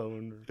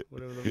gramophone or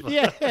whatever the fuck.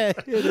 Yeah,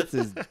 it's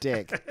his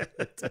dick.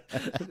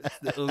 That's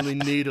the only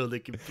needle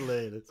that can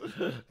play it. It's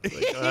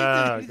like,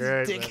 oh, His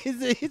great. dick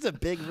man. is a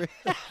big.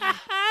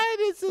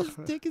 It's his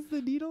dick is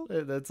the needle.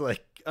 And that's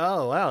like,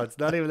 oh, wow, it's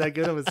not even that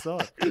good of a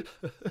song.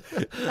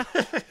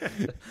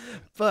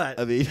 But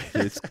I mean,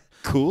 it's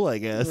cool, I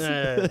guess.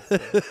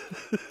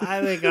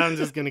 I think I'm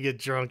just going to get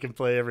drunk and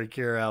play every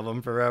Cure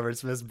album for Robert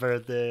Smith's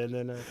birthday. And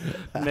then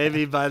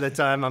maybe by the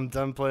time I'm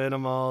done playing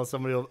them all,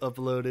 somebody will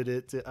upload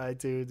it to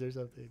iTunes or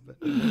something.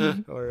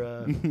 But,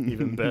 or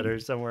even better,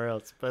 somewhere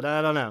else. But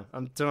I don't know.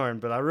 I'm torn.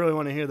 But I really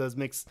want to hear those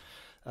new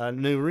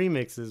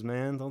remixes,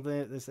 man. Don't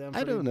they sound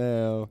I pretty... don't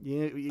know.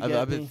 You I've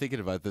get been me? thinking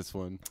about this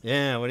one.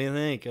 Yeah, what do you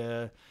think?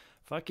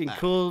 Fucking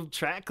cool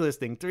track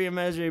listing. 3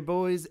 Imaginary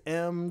Boys,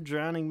 M,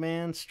 Drowning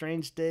Man,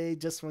 Strange Day,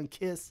 Just One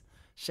Kiss,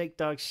 Shake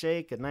Dog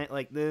Shake, A Night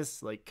Like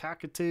This, like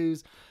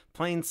Cockatoos,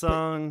 Plain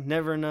Song,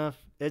 Never Enough,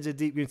 Edge of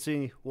Deep Green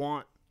Sea,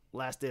 Want,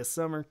 Last Day of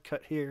Summer,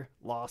 Cut Here,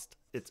 Lost,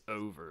 It's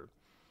Over.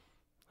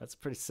 That's a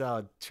pretty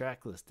solid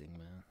track listing,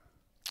 man.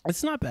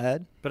 It's not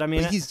bad, But I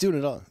mean, but he's doing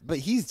it all. But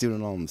he's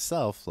doing it all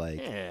himself. Like,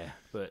 yeah,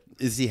 but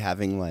is he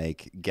having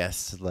like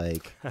guests,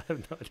 like I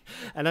have no idea.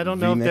 And I don't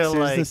know if they're remixers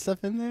like, and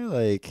stuff in there?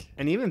 Like,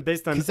 and even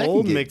based on 'Cause that can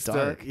old get mixed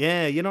dark.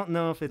 yeah, you don't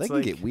know if it's that can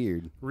like get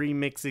weird.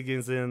 remixing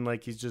is in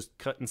like he's just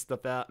cutting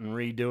stuff out and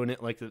redoing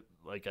it like an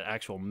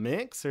actual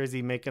mix, or is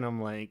he making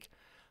them like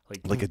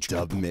Like a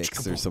dub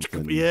mix or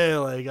something. Yeah,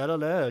 like I don't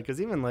know, because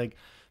even like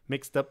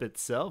mixed up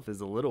itself is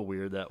a little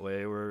weird that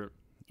way, where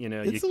you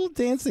know It's a little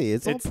dancey.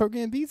 It's all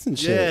programmed beats and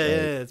shit. yeah, like-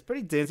 yeah, it's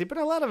pretty dancey, but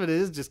a lot of it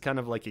is just kind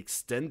of like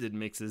extended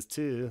mixes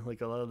too.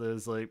 Like a lot of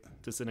those like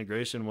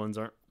Disintegration ones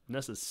aren't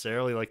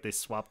necessarily like they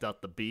swapped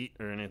out the beat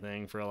or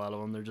anything for a lot of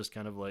them. They're just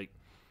kind of like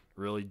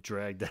really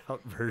dragged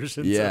out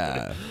versions.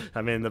 Yeah. Of it.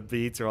 I mean the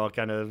beats are all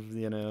kind of,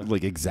 you know,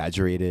 like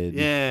exaggerated.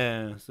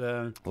 yeah.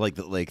 So Like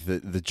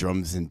the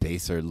drums and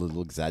bass are a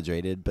little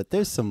exaggerated, but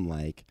there's some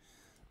like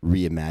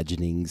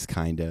reimaginings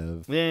kind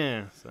of.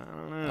 yeah. So I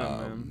don't know,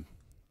 man.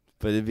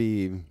 But it'd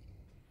be.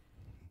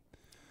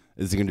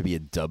 Is there going to be a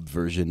dub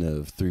version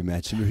of Three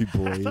Imaginary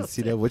Boys?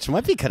 You know, which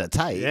might be kind of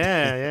tight.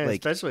 Yeah, yeah.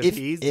 Like, especially if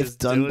he's if just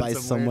done doing by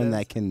some someone weird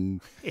that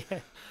can, yeah.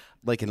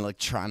 like an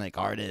electronic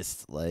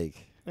artist, like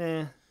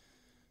Yeah.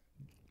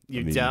 You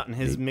I mean, doubting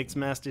his maybe- mix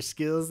master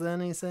skills then,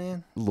 he's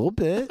saying? a little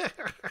bit.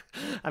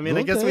 I mean,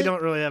 I Little guess we bit.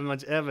 don't really have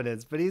much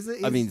evidence, but he's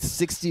I mean,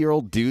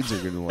 60-year-old dudes are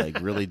going to like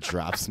really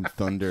drop some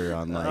thunder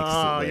on like.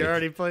 oh, you're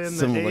already playing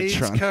some the age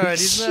electronic card.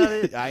 He's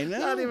shit. not, I know.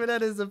 not even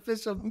at his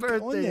official going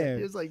birthday. there.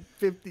 He was like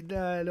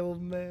 59,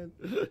 old man.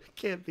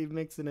 Can't be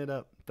mixing it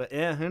up. But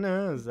yeah, who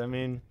knows? I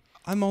mean,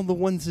 I'm on the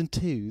ones and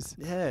twos.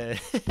 yeah.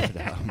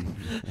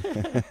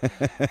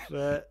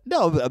 But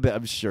No, but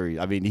I'm sure.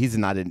 I mean, he's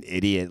not an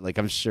idiot. Like,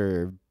 I'm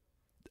sure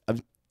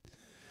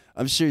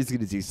he's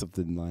gonna do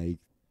something like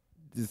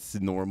it's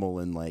normal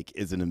and like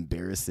isn't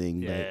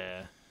embarrassing.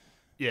 yeah.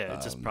 Yeah,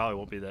 it just probably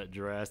won't be that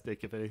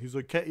drastic. If he's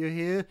like, "Can't you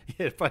hear?"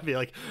 Yeah, it'd probably be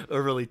like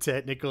overly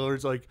technical, or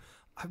it's like,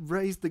 "I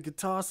raised the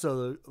guitar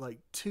solo like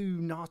 2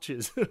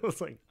 notches." I was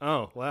like,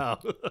 "Oh wow,"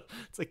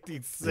 it's like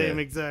the same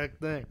Yeah. exact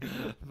thing.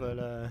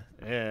 But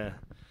yeah,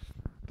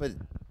 But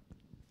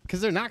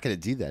because they're not gonna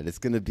do that, it's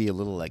gonna be a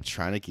little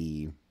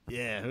electronic-y.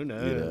 yeah, who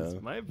knows?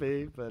 know. Might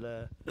be,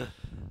 but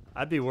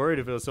I'd be worried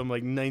if it was some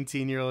like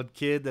 19-year-old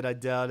kid that I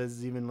doubt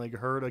has even like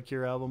heard a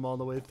Cure album all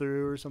the way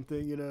through or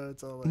something. You know,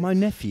 it's all like, My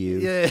nephew.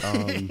 yeah,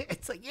 um,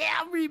 it's like, yeah,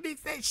 I'll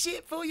remix that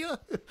shit for you.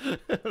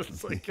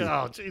 It's like,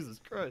 oh, Jesus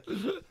Christ.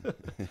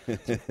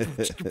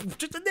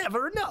 Just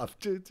never enough.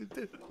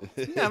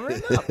 Never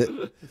enough.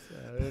 So,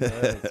 who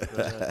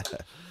knows?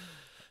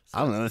 I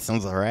don't know. That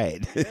sounds all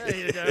right. Yeah,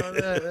 you know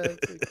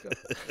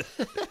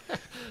that.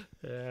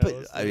 Yeah, But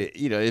we'll I see. mean,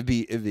 you know, it'd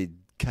be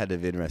kind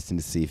of interesting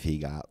to see if he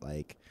got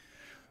like,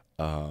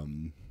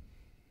 Some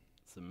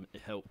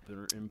help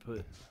or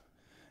input.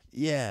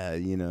 yeah,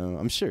 you know,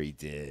 I'm sure he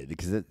did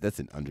because that's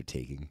an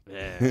undertaking.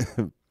 Yeah.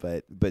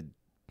 but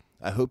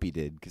I hope he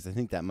did because I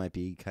think that might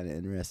be kind of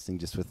interesting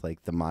just with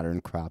like the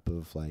modern crop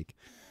of like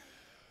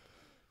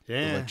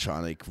Yeah.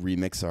 electronic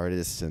remix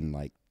artists and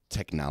like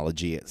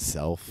technology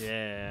itself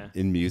Yeah.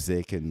 in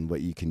music and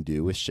what you can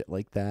do with shit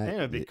like that. Yeah,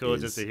 it'd be cool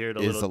just to hear it a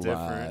little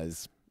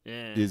different.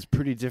 Yeah. Is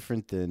pretty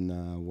different than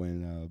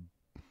when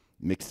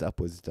Mixed Up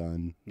was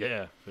done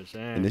Yeah, for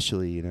sure.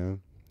 initially, you know.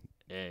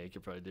 Yeah, you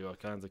could probably do all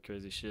kinds of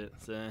crazy shit.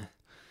 So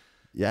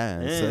Yeah,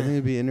 so I Yeah. think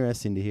it'd be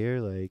interesting to hear,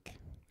 like,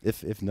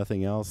 if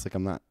nothing else, like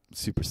I'm not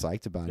super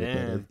psyched about it,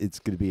 Yeah. but it's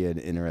going to be an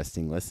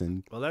interesting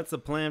listen. well, that's the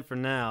plan for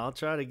now. I'll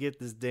try to get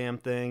this damn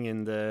thing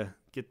and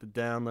get the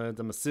downloads.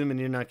 I'm assuming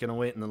you're not gonna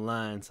wait in the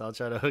line, so I'll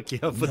try to hook you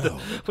up with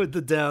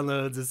the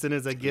downloads as soon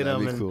as I get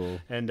That'd them. be cool.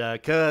 And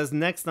cause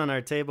next on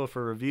our table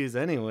for reviews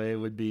anyway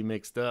would be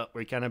Mixed Up.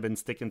 We kind of been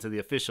sticking to the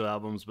official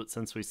albums, but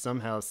since we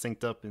somehow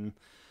synced up in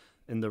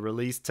the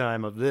release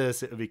time of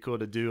this, it would be cool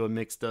to do a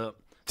Mixed Up.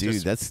 Dude,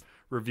 just that's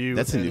review.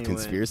 a new anyway.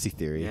 conspiracy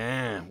theory.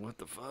 Yeah, what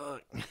the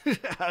fuck?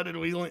 How did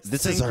we?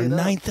 This is sync our it up?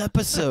 9th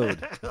episode.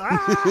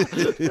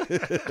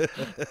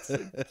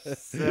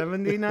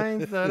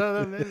 79th, I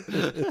don't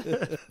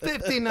know,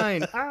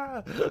 59.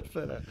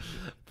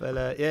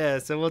 But yeah,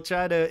 so we'll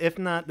try to. If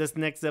not this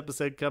next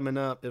episode coming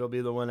up, it'll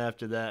be the one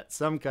after that.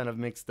 Some kind of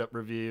Mixed Up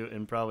review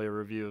and probably a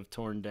review of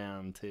Torn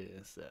Down too.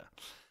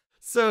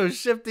 So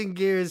shifting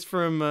gears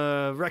from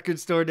Record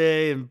Store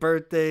Day and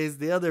birthdays,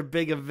 the other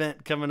big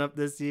event coming up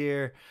this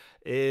year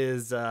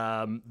is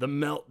the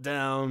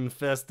MeltDown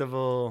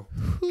Festival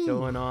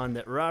going on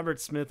that Robert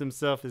Smith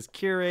himself is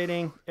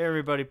curating.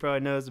 Everybody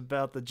probably knows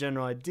about the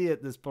general idea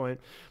at this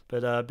point,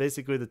 but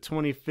basically the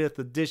 25th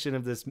edition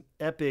of this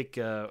epic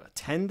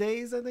 10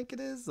 days, I think it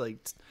is, like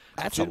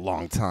That's a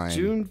long time.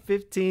 June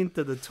 15th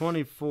to the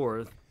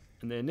 24th.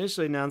 And they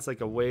initially announced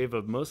like a wave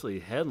of mostly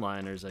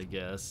headliners, I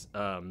guess.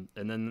 And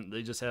then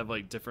they just have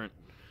like different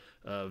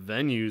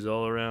venues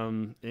all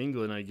around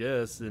England, I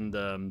guess. And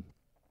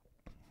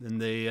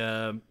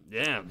then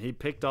he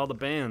picked all the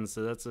bands.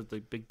 So that's what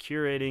the big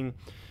curating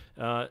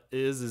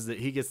is that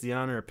he gets the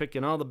honor of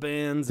picking all the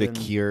bands. The and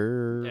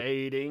Cure.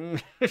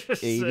 aiding.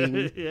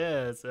 Aiding?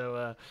 Yeah.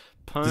 So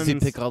puns. Does he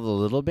pick all the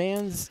little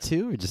bands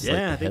too, or just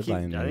Yeah, like the I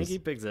headliners? think he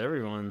picks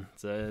everyone.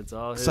 So it's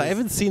all his. So I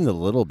haven't seen the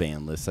little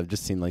band list. I've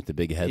just seen like the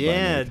big headliner.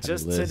 Yeah, kind of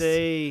just list.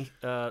 today,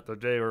 the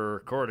day we're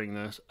recording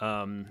this.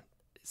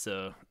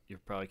 So you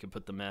probably could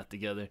put the math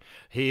together.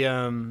 He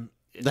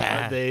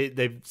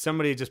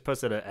somebody just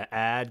posted an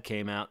ad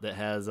came out that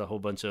has a whole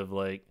bunch of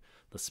like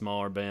the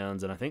smaller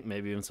bands, and I think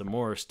maybe even some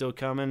more are still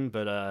coming.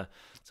 But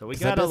so we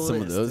 'Cause got I a bet some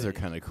of list. those are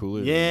kind of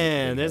cooler.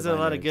 Yeah, than the there's a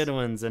lot of headliners. good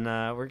ones, and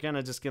we're kind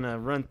of just gonna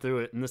run through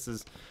it. And this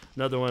is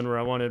another one where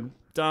I wanted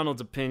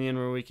Donald's opinion,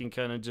 where we can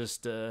kind of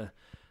just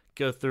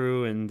go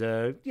through and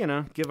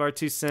give our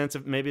 2 cents.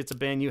 If maybe it's a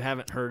band you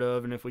haven't heard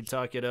of, and if we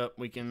talk it up,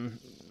 we can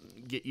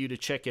get you to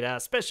check it out.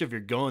 Especially if you're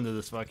going to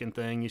this fucking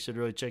thing, you should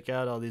really check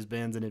out all these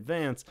bands in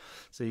advance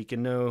so you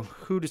can know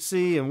who to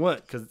see and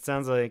what. Because it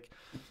sounds like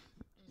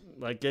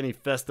any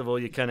festival,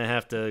 you kind of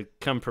have to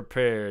come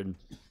prepared.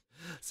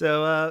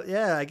 So,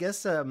 I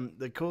guess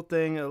the cool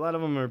thing, a lot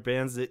of them are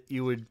bands that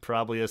you would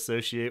probably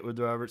associate with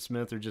Robert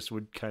Smith or just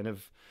would kind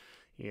of,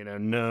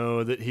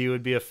 know that he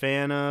would be a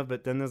fan of.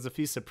 But then there's a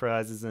few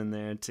surprises in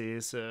there,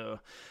 too. So,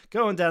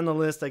 going down the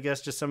list, I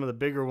guess just some of the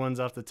bigger ones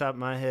off the top of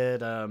my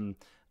head.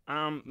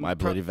 My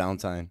Bloody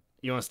Valentine.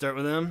 You want to start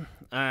with them?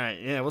 All right,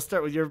 yeah, we'll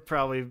start with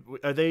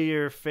are they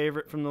your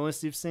favorite from the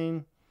list you've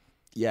seen?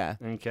 Yeah.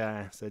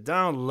 Okay, so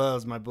Donald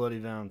loves My Bloody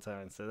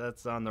Valentine, so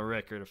that's on the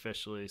record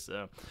officially.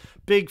 So,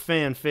 big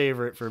fan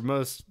favorite for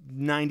most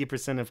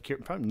 90% of Cure,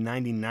 probably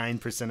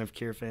 99% of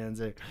Cure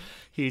fans are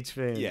huge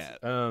fans.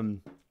 Yeah.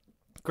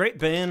 Great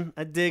band,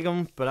 I dig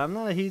them, but I'm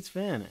not a huge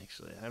fan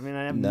actually. I mean,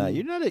 I have No,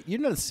 you're not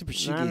a super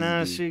shoegazy. I'm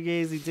not a dude.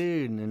 shoegazy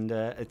dude, and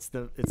it's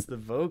the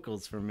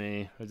vocals for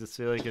me. I just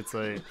feel like it's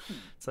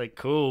like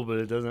cool, but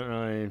it doesn't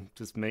really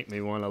just make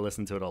me want to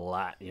listen to it a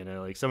lot.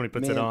 Like somebody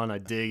puts it Man. on, I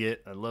dig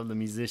it. I love the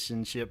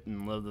musicianship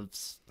and love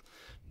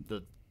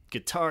the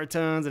guitar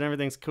tones and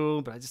everything's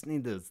cool, but I just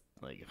need those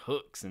like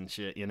hooks and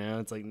shit.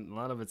 It's like a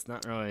lot of it's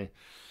not really.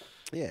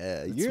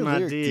 Yeah, It's you're a my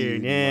lyric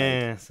dude. dude.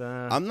 Yeah, Like, so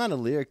I'm not a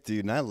lyric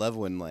dude, and I love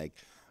when like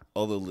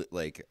all the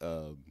like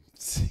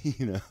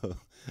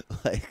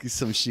like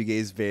some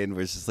shoegaze band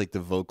where it's just like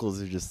the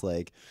vocals are just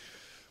like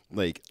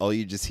all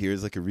you just hear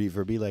is like a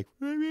reverby like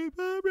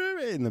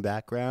in the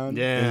background.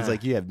 And it's Yeah.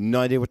 like you have no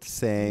idea what to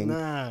sing.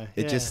 nah,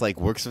 It yeah. just like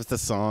works with the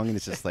song, and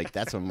it's just like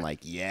that's when I'm like,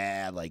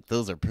 yeah, like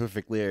those are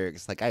perfect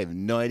lyrics. Like I have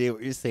no idea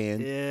what you're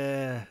saying.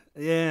 yeah,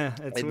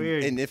 it's and,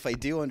 weird. And if I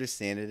do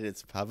understand it,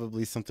 it's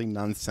probably something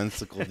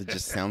nonsensical that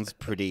just sounds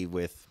pretty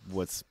with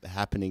what's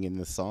happening in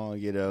the song.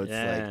 It's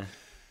like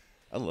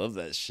I love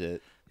that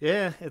shit.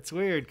 Yeah, it's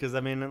weird because I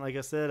mean, like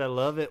I said, I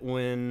love it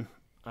when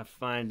I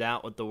find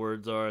out what the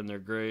words are and they're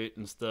great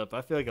and stuff.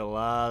 I feel like a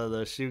lot of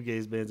the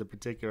shoegaze bands in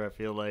particular, I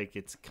feel like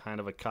it's kind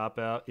of a cop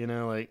out, you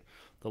know, like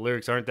the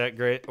lyrics aren't that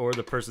great or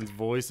the person's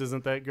voice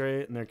isn't that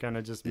great and they're kind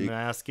of just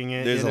masking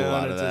it. There's you know? a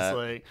lot and of it's that. Just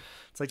like,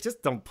 it's like,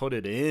 just don't put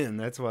it in.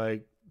 That's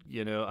why,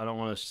 you know, I don't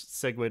want to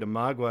segue to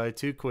Mogwai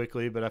too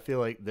quickly, but I feel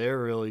like they're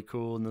really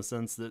cool in the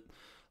sense that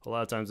a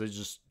lot of times they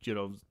just, you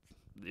know,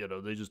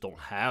 they just don't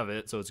have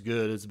it, so it's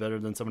good. It's better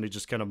than somebody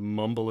just kind of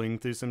mumbling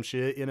through some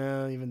shit, you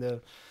know, even though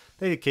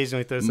they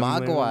occasionally throw some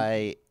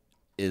Mogwai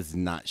is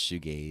not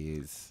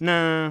shoegaze.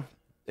 Nah.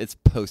 It's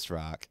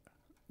post-rock.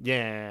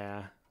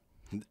 Yeah.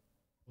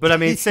 But I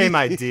mean, same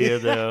idea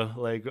though,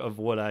 like of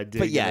what I did.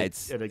 But yeah,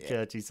 it's in a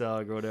catchy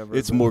song or whatever.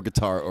 It's more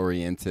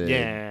guitar-oriented.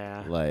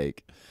 Yeah.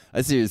 Like,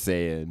 I see what you're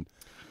saying.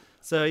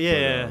 So,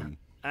 yeah.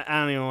 But,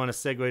 I don't even want to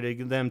segue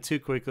to them too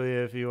quickly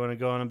if you want to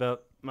go on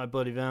about My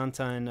Bloody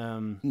Valentine.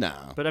 no.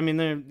 But I mean,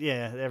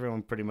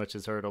 everyone pretty much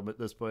has heard them at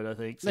this point, I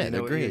think. So Yeah, you know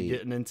they're what great. you're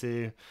getting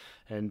into.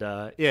 And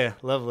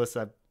Loveless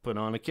I put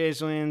on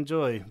occasionally and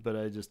enjoy, but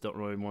I just don't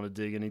really want to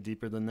dig any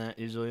deeper than that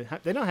usually.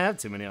 They don't have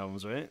too many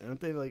albums, right? Aren't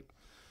they like...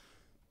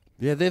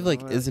 Yeah, they've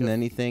like Well, Isn't okay.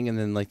 Anything, and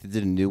then like they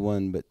did a new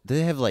one, but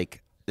they have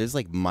like, there's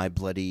like My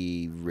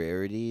Bloody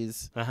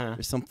Rarities Uh-huh.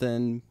 or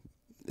something.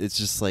 It's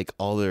just like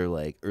all their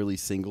like early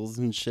singles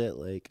and shit.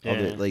 Like all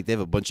Yeah. their, like they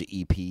have a bunch of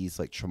EPs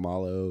like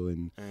Tremolo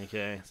and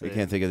Okay. So I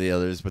can't think of the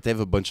others, but they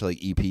have a bunch of like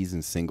EPs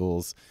and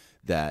singles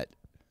that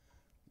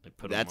they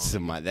put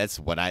 'em on. that's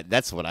what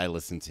I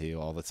listen to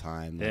all the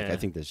time. Like Yeah. I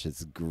think that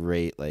shit's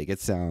great. Like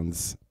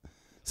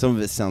some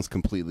of it sounds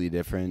completely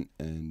different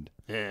and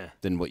Yeah.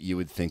 than what you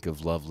would think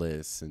of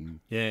Loveless and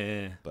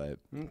Yeah. but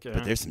Okay.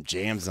 there's some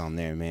jams on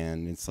there,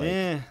 man. It's like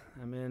yeah,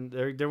 I mean,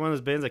 they're one of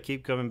those bands I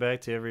keep coming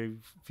back to every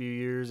few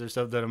years or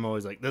something. I'm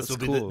always like, this will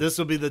That's be cool. this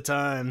will be the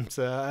time.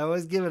 So I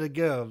always give it a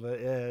go.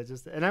 But yeah,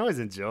 and I always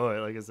enjoy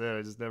it. Like I said,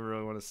 I just never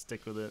really want to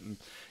stick with it. And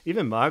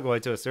even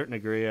Mogwai to a certain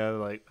degree,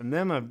 and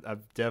them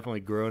I've definitely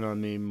grown on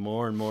me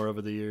more and more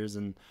over the years.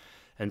 And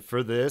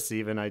for this,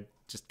 even I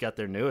just got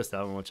their newest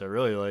album, which I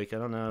really like. I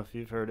don't know if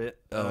you've heard it.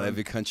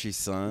 Every Country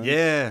Song.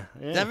 Yeah.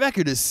 That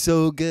record is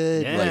so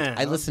good. Yeah, like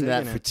I I'm listened to that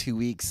digging for it. 2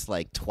 weeks,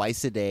 like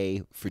twice a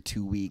day for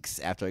 2 weeks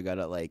after I got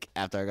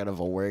off of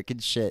work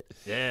and shit.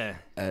 Yeah.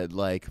 And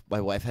like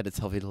my wife had to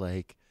tell me to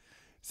like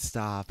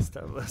stop.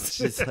 Stop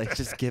listening. She's like,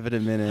 just give it a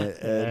minute.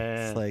 And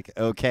Yeah. it's like,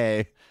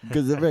 okay,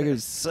 because the record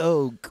is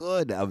so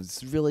good. I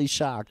was really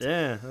shocked.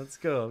 Yeah, that's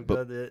cool. I'm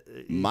But glad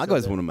that you Mogwai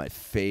is said one of my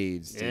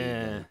faves, dude.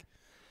 Yeah.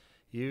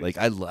 Like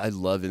I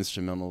love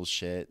instrumental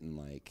shit and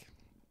like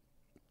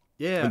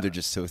yeah. when they're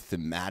just so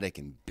thematic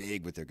and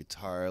big with their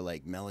guitar,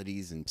 like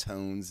melodies and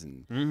tones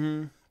and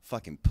Mm-hmm.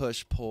 fucking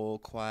push, pull,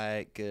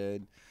 quiet,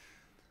 good.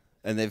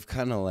 And they've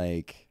kind of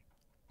like,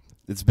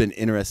 it's been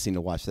interesting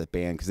to watch that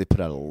band because they put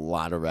out a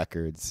lot of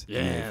records. Yeah,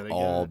 and they they've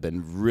all got-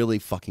 been really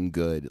fucking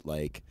good.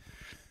 Like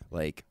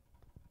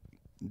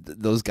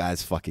those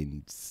guys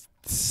fucking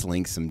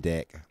sling some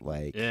dick.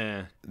 Like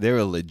Yeah. they're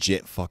a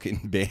legit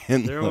fucking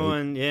band. They're Like,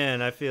 one, yeah,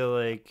 and I feel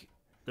like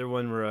they're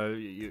one where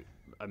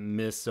I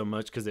miss so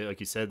much because like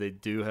you said, they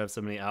do have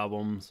so many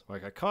albums.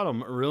 Like I caught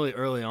them really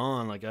early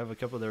on. Like I have a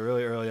couple of their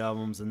really early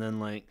albums, and then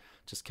like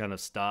just kind of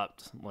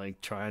stopped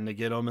like trying to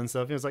get them and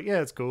stuff. It was like,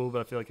 yeah, it's cool, but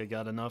I feel like I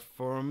got enough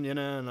for them, you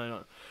know, and I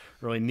don't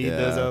really need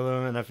those Yeah. of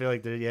them. And I feel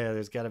like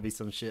there's got to be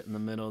some shit in the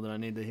middle that I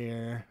need to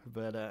hear.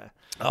 But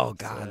oh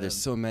god, there's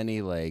so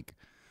many like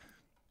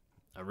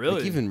I really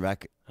like even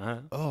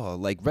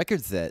like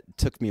records that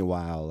took me a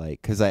while,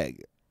 like because I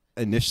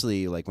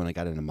initially like when I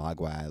got into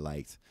Mogwai, I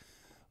liked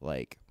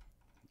like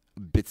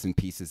bits and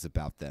pieces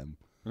about them.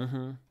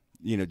 Mm-hmm.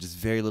 You know, just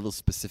very little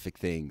specific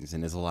things,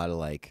 and there's a lot of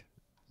like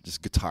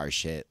just guitar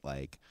shit,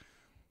 like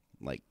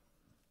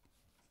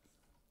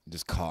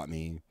just caught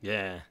me.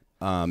 Yeah.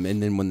 And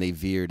then when they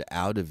veered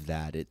out of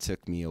that, it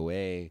took me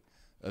away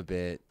a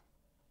bit,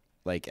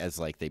 like as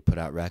like they put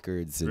out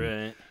records, and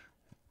Right.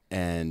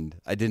 and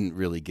I didn't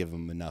really give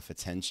them enough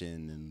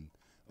attention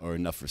or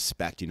enough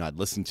respect. You know, I'd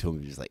listen to them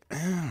and just like, I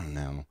don't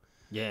know.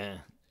 Yeah.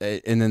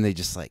 And then they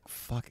just like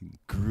fucking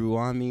grew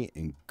on me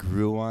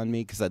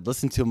because I'd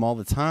listen to them all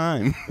the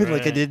time. Like I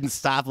Right. didn't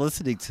stop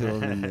listening to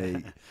them, and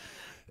they,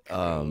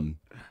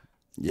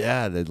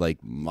 yeah, they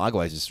like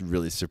Mogwai just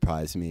really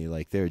surprised me.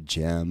 Like they're a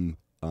gem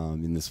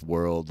in this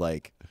world.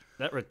 Like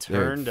That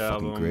Returned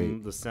fucking album,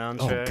 great. the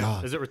soundtrack.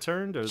 God. Is it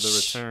Returned or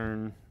the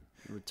Return?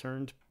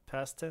 Returned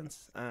past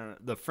tense?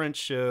 The French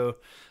show.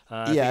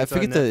 yeah, I it's on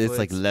forget that it's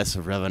like Netflix. Les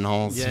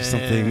Revenants Yeah. or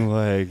something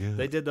like.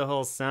 They did the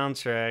whole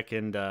soundtrack,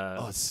 and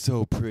Oh, it's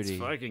so pretty.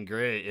 it's fucking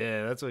great.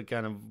 Yeah, that's what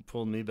kind of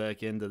pulled me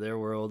back into their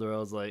world, where I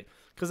was like,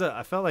 because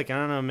I felt like, I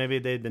don't know, maybe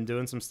they'd been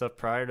doing some stuff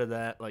prior to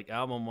that, like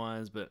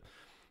album-wise, but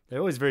they're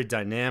always very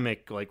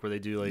dynamic, like where they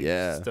do like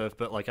stuff.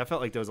 But like I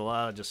felt like there was a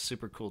lot of just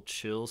super cool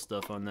chill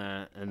stuff on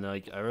that, and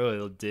like I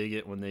really dig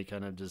it when they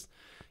kind of just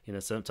you know,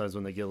 sometimes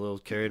when they get a little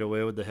carried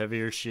away with the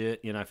heavier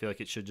shit, you know, I feel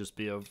like it should just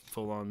be a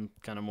full-on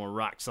kind of more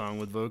rock song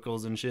with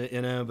vocals and shit,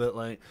 you know. But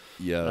like,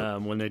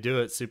 when they do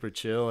it super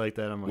chill like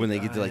that, I'm like, when they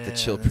get to like the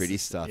chill, pretty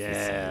stuff. Yeah,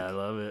 it's like, I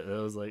love it.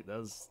 That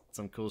was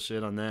some cool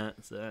shit on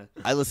that. So.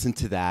 I listened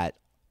to that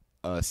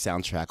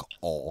soundtrack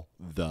all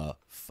the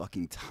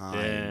fucking time.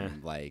 Yeah.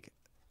 Like,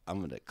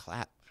 I'm gonna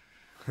clap.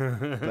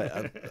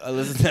 But I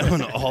listen to that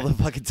one all the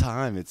fucking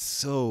time. It's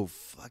so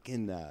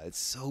fucking, it's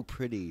so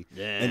pretty.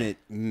 Yeah. And it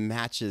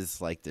matches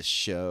like the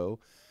show.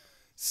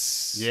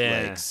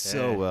 Yeah.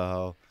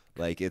 Well.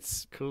 Like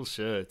it's cool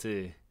show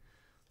too.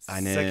 I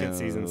know. Second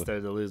season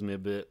started to lose me a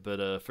bit,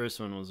 but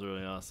first one was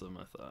really awesome,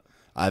 I thought.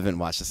 I haven't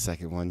watched the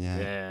second one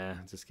yet. Yeah,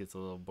 it just gets a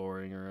little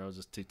boring, or I was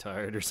just too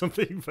tired or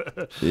something.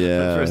 But yeah,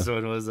 the first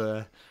one was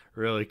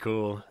really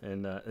cool,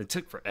 and it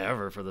took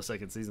forever for the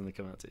second season to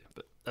come out too.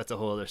 But that's a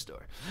whole other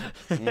story.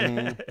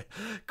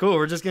 Cool.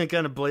 We're just gonna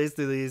kind of blaze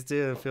through these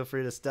too, and feel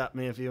free to stop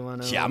me if you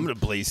want to. Yeah, I'm gonna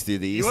blaze through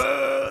these.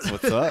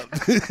 What's up?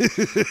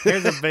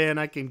 Here's a band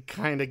I can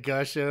kind of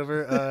gush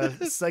over.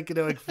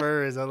 Psychedelic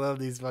Furs. I love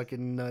these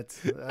fucking nuts.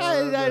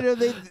 I know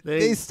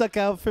they stuck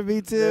out for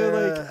me too.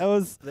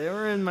 They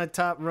were in my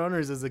top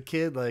runners as a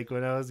kid. Like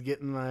when I was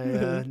getting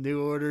my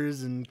New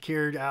Orders and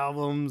Cured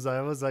albums,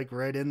 I was like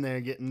right in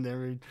there getting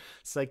every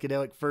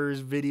Psychedelic Furs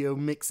video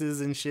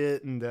mixes and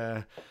shit. And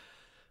of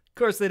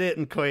course, they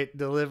didn't quite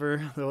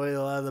deliver the way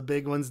a lot of the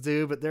big ones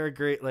do, but they're a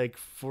great like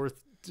fourth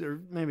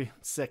or maybe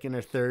second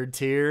or third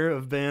tier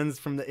of bands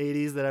from the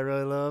 80s that I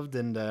really loved.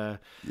 And they're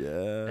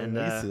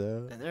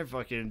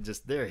fucking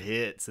just, they're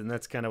hits, and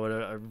that's kind of what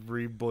I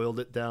reboiled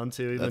it down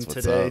to even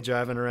today,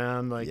 driving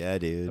around. Like, yeah,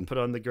 dude, I put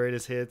on the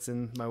greatest hits,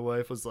 and my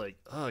wife was like,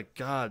 oh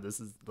god, this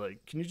is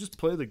like, can you just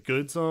play the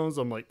good songs?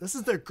 I'm like, this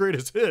is their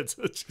greatest hits.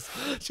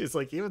 She's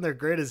like, even their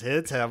greatest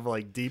hits have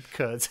like deep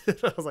cuts.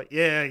 I was like,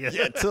 yeah,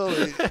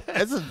 totally.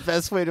 That's the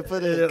best way to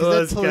put it. It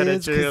was kind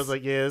of true. I was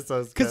like, yeah,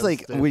 because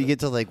like when you get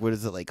to like, what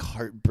is it, like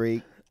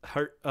Heartbreak?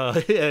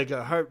 I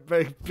got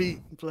Heartbreak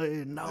Beat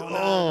playing.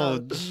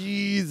 No.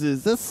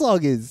 Jesus, that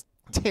song is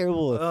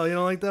terrible. Oh, you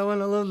don't like that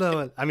one? I love that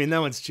one. I mean, that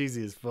one's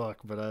cheesy as fuck,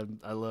 but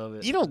I love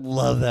it. You don't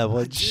love that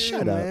one?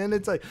 Shut up, man.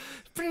 It's like,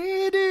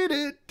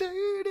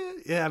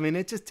 yeah. I mean,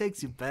 it just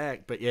takes you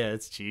back, but yeah,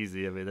 it's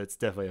cheesy. I mean, that's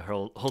definitely a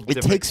whole It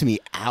different. takes me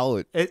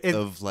out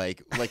of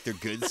like their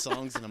good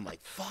songs, and I'm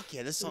like, fuck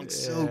yeah, this song's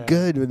so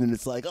good. And then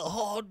it's like,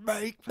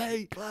 Heartbreak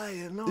Beat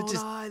playing all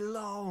night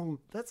long.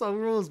 That's all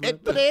rules, man.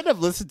 But I end up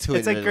listening to it.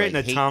 It's like great in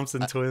a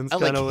Thompson Twins I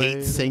kind of hate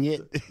way. Sing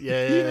it.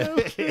 Yeah.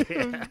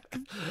 Yeah.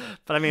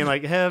 But I mean,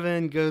 like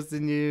Heaven, Ghost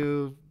in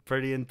You,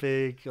 Pretty in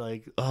Pink,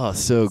 like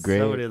so great.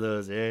 So many of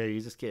those. Yeah,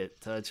 you just get a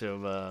touch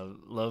of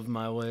Love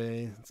My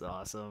Way. It's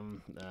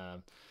awesome.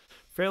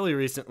 Fairly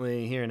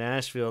recently here in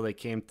Asheville, they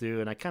came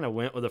through, and I kind of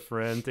went with a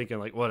friend thinking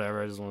like,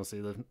 whatever, I just want to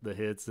see the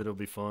hits. It'll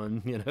be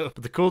fun, you know.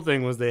 But the cool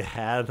thing was they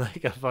had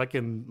like a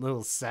fucking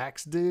little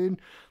sax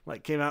dude,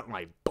 like came out and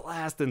like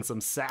blasting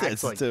some sax.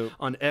 That's like dope.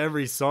 on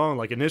every song.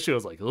 Like initially I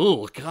was like,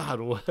 oh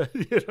god, what?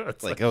 You know,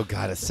 it's like, oh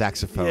god, a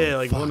saxophone. yeah,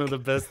 like Fuck. one of the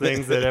best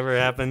things that ever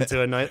happened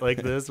to a night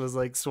like this was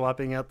like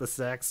swapping out the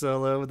sax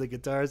solo with the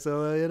guitar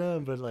solo, you know.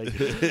 But like,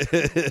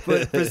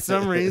 but for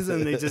some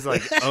reason they just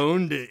like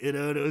owned it, you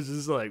know. And it was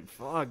just like,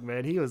 fuck,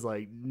 man. He was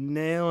like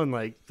nailing,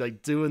 like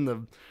doing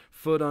the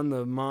foot on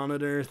the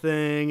monitor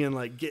thing and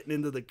like getting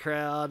into the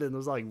crowd, and it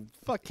was like,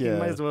 fuck he yeah,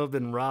 might as well have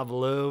been Rob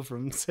Lowe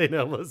from St.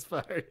 Elmo's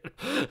Fire.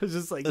 It was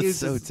just like, that's he was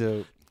so just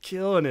dope.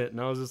 killing it, and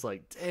I was just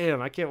like,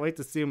 damn, I can't wait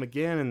to see him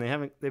again.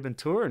 And they've been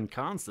touring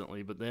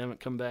constantly, but they haven't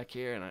come back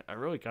here, and I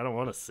really kind of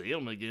want to see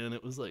them again.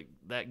 It was like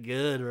that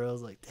good, where I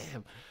was like,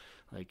 damn,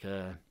 like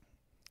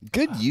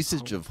good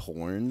usage of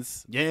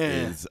horns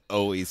yeah, is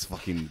always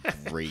fucking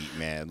great,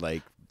 man.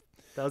 Like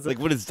that was like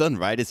when it's done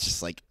right, it's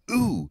just like,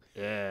 ooh,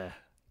 yeah.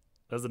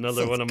 That's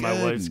another Sounds one of my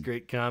good. wife's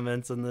great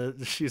comments,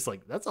 and she's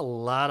like, "That's a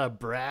lot of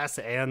brass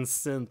and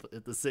synth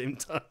at the same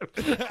time."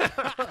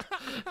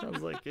 I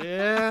was like,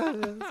 "Yeah,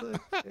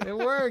 it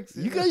works."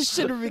 you guys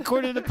should have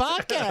recorded a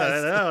podcast.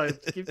 I know.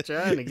 I keep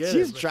trying to get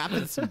She's it.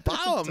 dropping some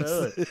bombs.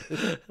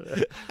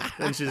 Totally.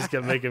 And she just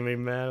kept making me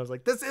mad. I was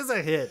like, "This is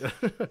a hit.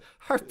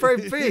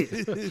 Heartbreak Beat.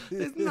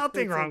 There's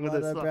nothing wrong with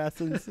this song." Brass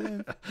and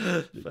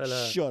synth. But,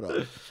 Shut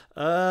up.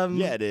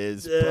 Yeah, it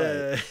is.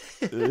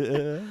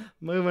 But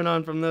moving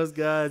on from those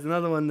guys,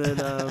 another one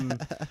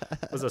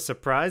that was a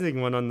surprising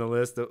one on the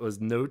list that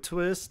was No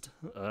Twist,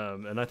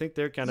 and I think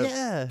they're kind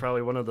of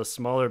probably one of the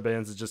smaller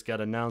bands that just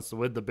got announced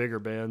with the bigger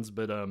bands.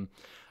 But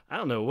I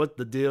don't know what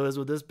the deal is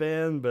with this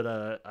band, but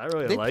I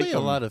really they like play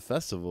them. a lot of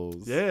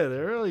festivals. Yeah,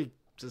 they're really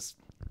just.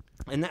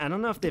 And I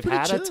don't know if they've Pretty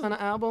had chill. a ton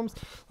of albums.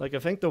 Like I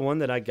think the one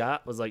that I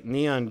got was like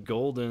Neon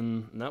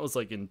Golden, and that was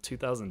like in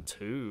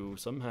 2002.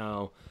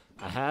 Somehow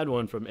I had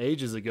one from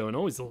ages ago and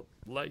always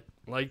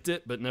liked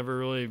it, but never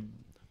really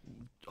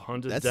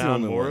hunted That's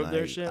down the only more one of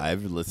their shit.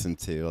 I've listened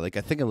to. Like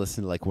I think I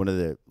listened to like one of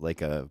the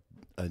like a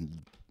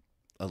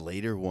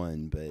later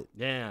one, but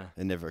Yeah.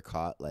 I never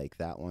caught like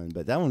that one.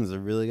 But that one was a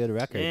really good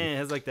record. Yeah, it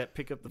has like that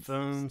Pick Up the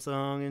Phone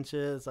song and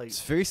shit. It's like,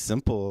 It's very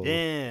simple.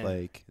 Yeah.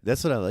 Like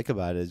that's what I like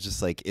about it. It's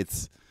just like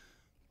it's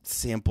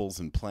samples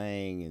and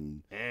playing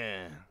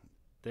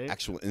and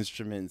actual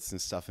instruments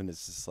and stuff, and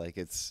it's just like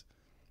it's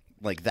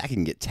like that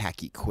can get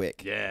tacky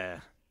quick. Yeah.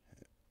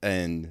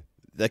 And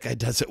that guy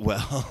does it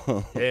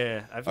well.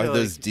 Yeah, I feel Or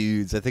those like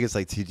dudes. I think it's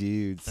like two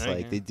dudes. Okay.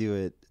 Like they do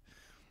it.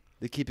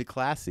 They keep it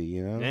classy,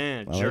 you know.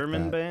 yeah, I like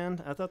German that.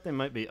 band. I thought they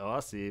might be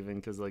Aussie even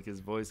because like his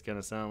voice kind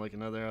of sounded like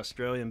another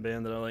Australian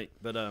band that I like.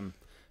 But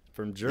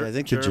from Yeah, I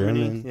think they're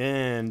Germany. German.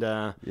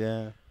 And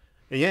Yeah.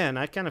 and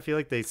I kind of feel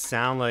like they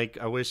sound like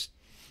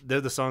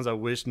they're the songs I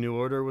wish New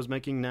Order was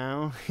making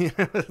now. You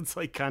know, it's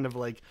like kind of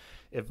like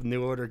if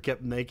New Order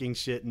kept making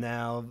shit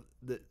now,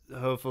 that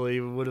hopefully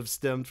would have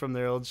stemmed from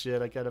their old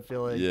shit. I kind of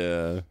feel like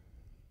Yeah.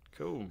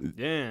 cool.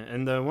 Yeah,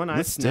 and the one I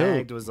That's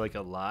snagged dope. was like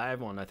a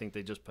live one. I think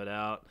they just put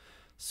out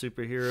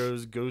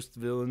superheroes, ghost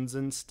villains,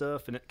 and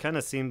stuff. And it kind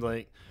of seemed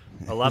like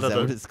a lot Is of that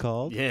the what it's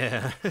called?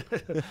 yeah, And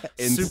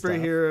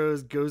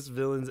superheroes, ghost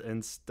villains,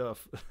 and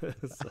stuff.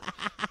 So,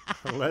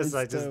 unless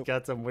I That's just dope.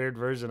 got some weird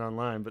version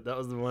online, but that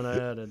was the one I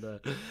had, and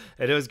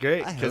it was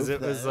great I because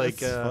hope it was that. like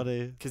That's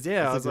funny. because I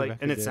That's a was good like,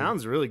 and record, it yeah.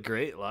 sounds really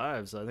great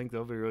live. So I think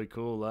they'll be really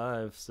cool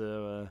live.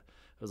 So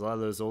there's a lot of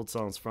those old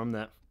songs from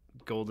that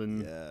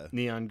golden Yeah.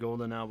 neon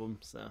golden album.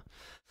 So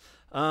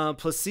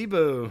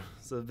Placebo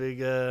is a big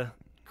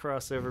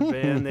crossover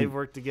band. They've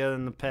worked together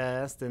in the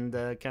past, and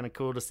kind of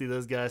cool to see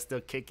those guys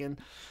still kicking.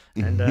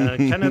 And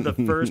kind of the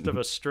first of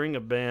a string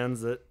of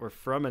bands that were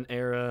from an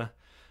era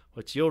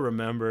which you'll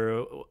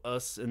remember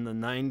us in the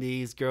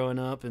 90s growing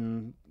up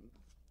and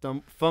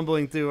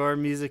fumbling through our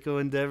musical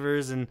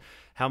endeavors, and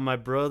how my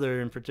brother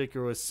in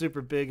particular was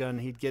super big on,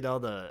 he'd get all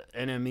the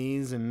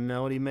NMEs and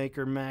Melody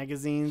Maker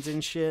magazines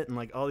and shit, and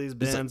like all these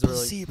bands were like,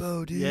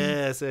 Placebo, dude.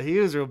 yeah, so he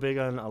was real big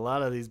on a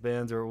lot of these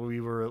bands, or we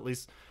were at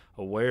least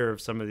aware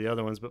of some of the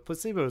other ones. But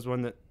Placebo is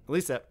one that, at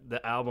least that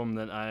the album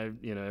that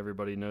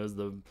everybody knows,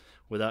 the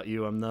Without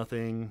You I'm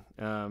Nothing.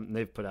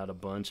 They've put out a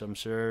bunch, I'm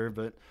sure,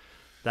 but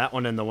that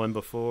one and the one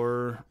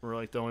before were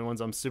like the only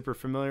ones I'm super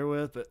familiar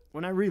with. But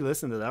when I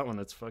re-listened to that one,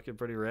 it's fucking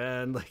pretty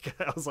rad. Like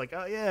I was like,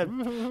 oh yeah,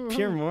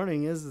 Pure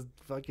Morning is a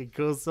fucking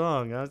cool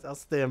song. I'll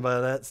stand by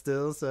that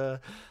still. So I'm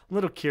a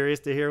little curious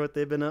to hear what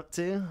they've been up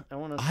to.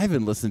 I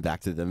haven't listened back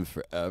to them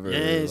forever.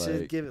 Yeah, you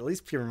should give at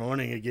least Pure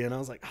Morning again. I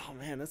was like, oh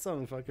man, that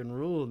song fucking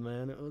ruled,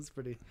 man. It was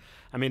pretty.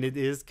 I mean, it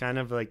is kind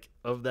of like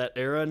of that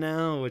era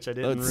now, which I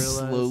didn't It's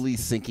realize. slowly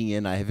sinking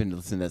in. I haven't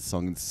listened to that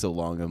song in so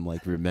long. I'm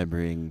like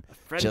remembering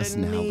Friend just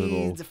in now little.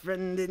 needs a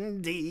friend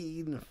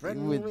indeed, a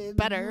friend With with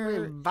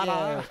butter.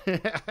 butter.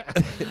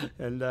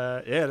 And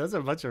yeah, there's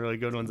a bunch of really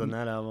good ones on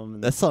that album.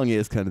 And That song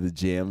is kind of the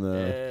jam,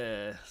 though.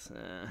 yeah,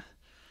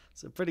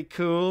 so pretty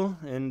cool.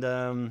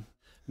 And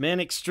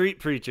Manic Street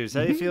Preachers,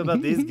 how do you feel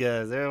about these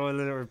guys? They're the ones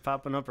that were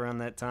popping up around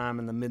that time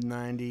in the mid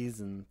 '90s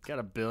and got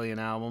a billion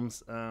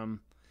albums.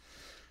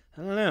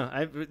 I don't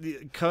know.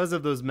 Because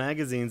of those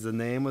magazines, the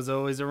name was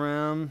always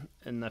around,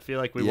 and I feel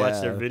like we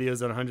watched their Yeah.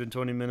 videos on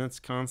 120 minutes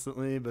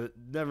constantly, but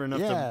never enough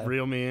Yeah. to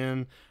reel me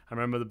in. I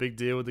remember the big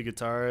deal with the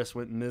guitarist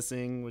went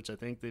missing, which I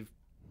think they've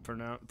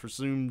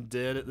presumed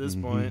dead at this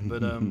point,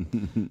 but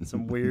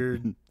some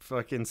weird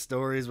fucking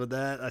stories with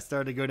that. I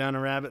started to go down a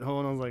rabbit hole,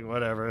 and I was like,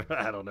 whatever.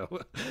 I don't know.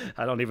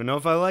 I don't even know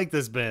if I like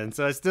this band.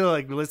 So I still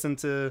like listen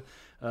to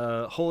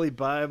Holy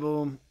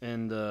Bible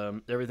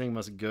and Everything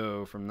Must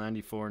Go from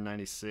 94 and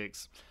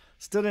 96.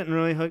 Still didn't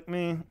really hook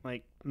me.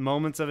 Like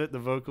moments of it, the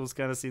vocals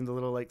kind of seemed a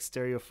little like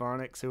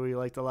Stereophonics, who we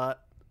liked a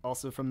lot,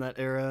 also from that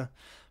era.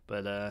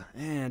 But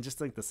just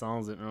like the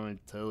songs didn't really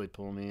totally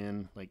pull me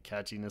in, like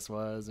catchiness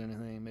wise or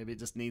anything. Maybe it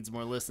just needs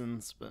more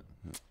listens. But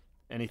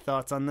any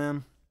thoughts on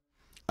them?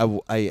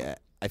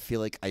 I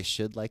feel like I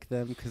should like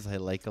them because I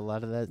like a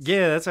lot of that.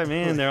 Yeah, that's what I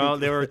mean.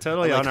 They were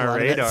totally I like on a our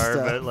lot of that radar,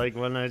 stuff. but like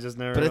when I just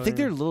never. But I really- think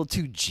they're a little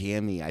too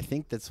jammy. I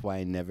think that's why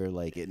it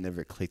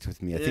never clicked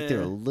with me. I think they're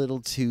Yeah. a little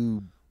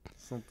too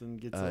something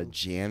gets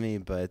jammy,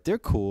 but they're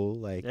cool.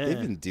 Like Yeah. they've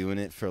been doing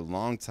it for a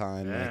long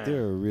time. Yeah. Like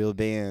they're a real In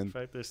band.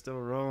 fact, they're still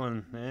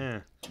rolling.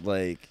 Yeah.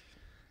 Like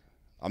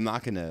I'm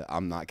not gonna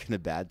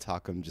bad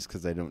talk them just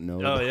because I don't know. Oh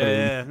about yeah, 'em,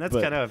 yeah. That's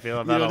but- kind of how I feel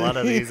you about know a what I lot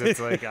of mean? these. It's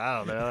like I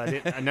don't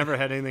know. I never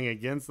had anything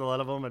against a lot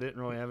of them. I didn't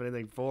really have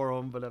anything for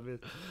them, but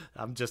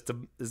I'm just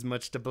as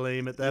much to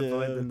blame at that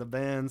point Yeah. than the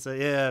band. So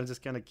yeah, I'm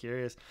just kind of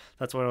curious.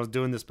 That's why I was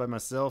doing this by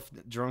myself,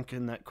 drunk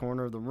in that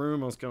corner of the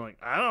room. I was kind of like,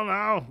 I don't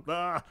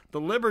know, the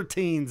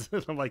Libertines.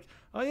 And I'm like,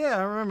 oh yeah,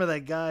 I remember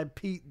that guy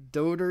Pete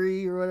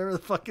Doherty or whatever the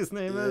fuck his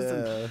name is.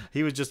 Yeah. And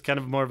he was just kind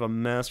of more of a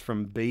mess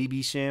from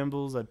Baby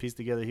Shambles. I pieced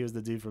together he was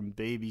the dude from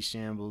Baby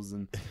Shambles,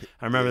 and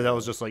I remember that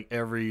was just like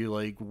every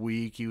like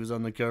week he was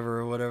on the cover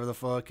or whatever the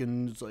fuck,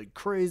 and it's like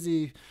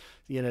crazy,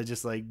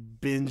 just like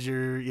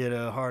binger,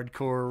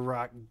 hardcore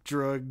rock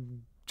drunk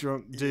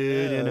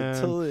dude,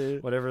 totally.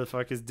 whatever the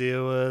fuck his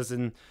deal was,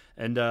 and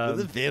But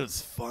the band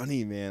was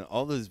funny, man.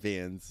 All those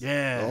bands,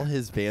 Yeah. all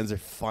his bands are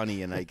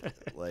funny, and I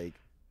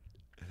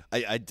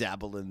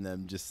dabble in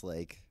them just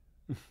like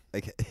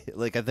I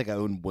think I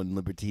own one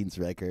Libertines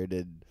record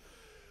and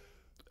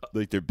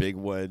like their big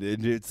one,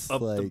 and it's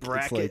up like the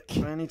bracket it's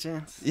like by any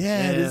chance? yeah,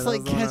 and it's that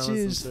like was the one I catchy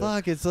as listened to.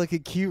 fuck. It's like a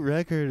cute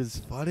record. It's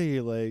funny,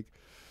 like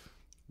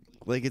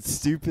Like it's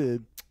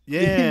stupid.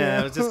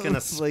 Yeah, it was just kind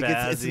of Like,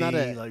 spazzy, it's not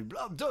a- like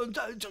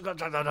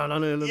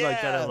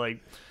Yeah. kind of like.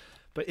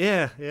 But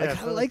yeah, I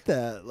kind of like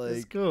that. It's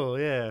Like, cool.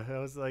 Yeah, I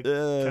was like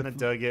kind of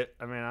dug it.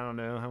 I mean, I don't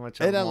know how much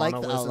I and I want to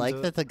like listen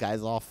to that the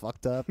guy's all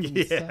fucked up. And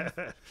Yeah.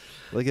 stuff.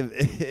 Like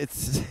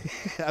it's.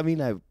 I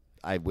mean,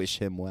 I wish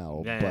him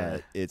well, Yeah.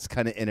 but it's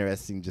kind of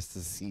interesting just to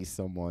see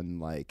someone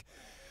like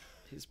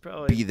He's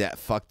probably be that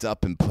fucked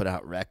up and put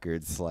out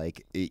records.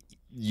 Like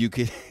you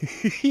could,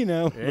 you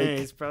know. yeah, like,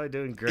 he's probably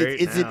doing great.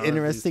 it's now, an if he's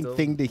interesting still-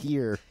 thing to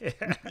hear.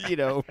 You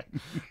know.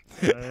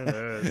 I don't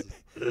know.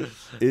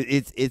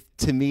 It's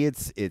to me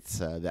it's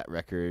that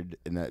record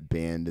and that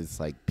band is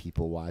like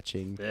people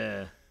watching.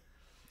 Yeah.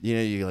 You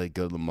know, you like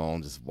go to the mall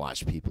and just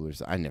watch people or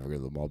something. I never go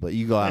to the mall, but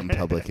you go out in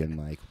public and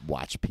like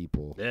watch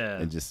people. Yeah.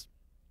 And just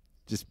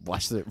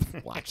watch them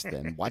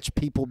watch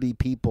people be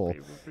people.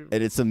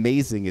 And it's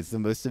amazing. It's the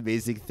most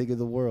amazing thing in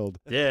the world.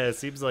 Yeah, it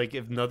seems like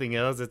if nothing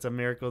else, it's a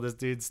miracle this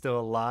dude's still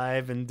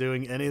alive and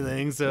doing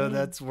anything. So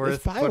that's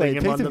worth It's putting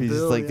him on the He's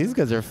bill. like, yeah. these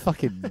guys are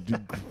fucking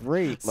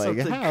great. Like,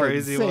 Something how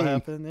crazy will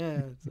insane.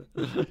 happen.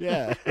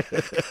 Yeah.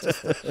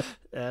 Yeah.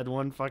 Add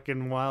one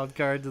fucking wild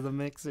card to the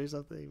mix or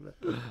something.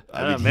 But,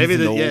 I mean, maybe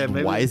he's an the old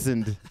maybe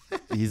wizened.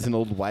 He's an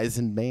old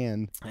wizened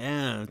man.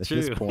 yeah, at true.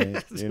 this point,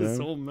 It's you just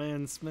know? old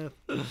man Smith,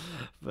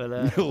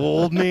 but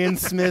Old man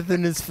Smith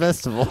and his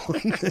festival.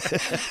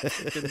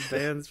 fucking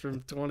bands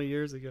from 20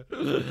 years ago.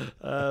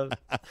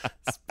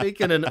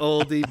 Speaking of an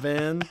oldie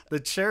band, The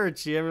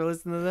Church. You ever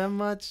listen to them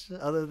much?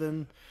 Other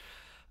than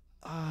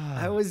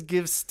I always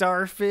give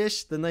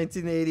Starfish, the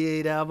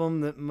 1988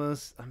 album, that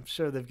most. I'm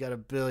sure they've got a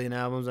billion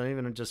albums. I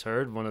even just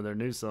heard one of their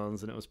new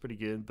songs and it was pretty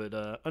good.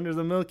 But Under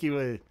the Milky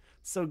Way,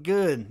 so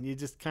good. You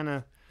just kind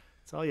of.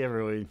 It's all you ever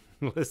really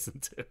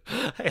listen to.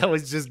 I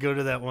always just go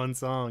to that one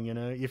song. You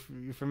know, you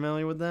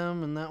familiar with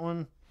them and that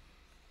one?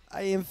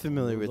 I am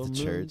familiar with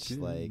the Church.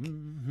 Like,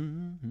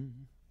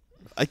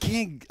 I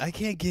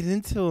can't get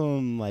into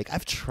him. Like,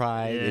 I've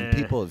tried, and Yeah.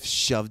 people have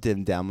shoved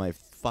him down my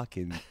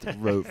fucking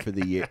throat for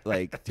the year.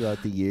 Like,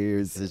 throughout the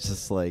years, it's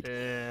just like,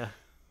 Yeah.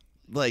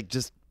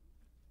 just.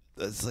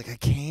 It's like I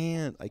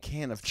can't.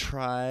 I've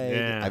tried.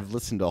 Yeah. I've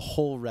listened to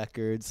whole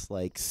records,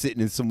 like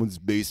sitting in someone's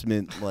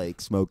basement, like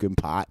smoking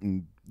pot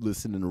and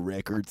listening to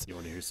records. You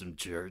want to hear some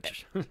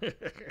Church?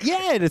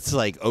 Yeah, and it's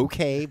like,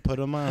 okay, put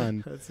them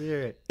on. Let's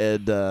hear it.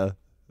 And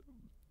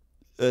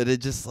it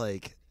just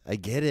like I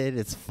get it.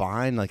 It's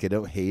fine. Like I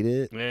don't hate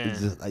it. Yeah.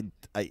 It's just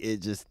it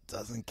just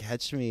doesn't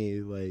catch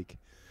me. Like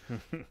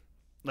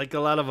Like a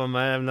lot of them,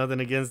 I have nothing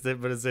against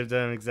it, but at the same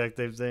time, exact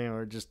same thing,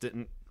 or it just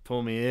didn't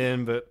pull me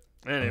in. But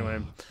anyway,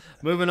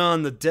 moving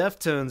on. The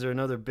Deftones are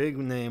another big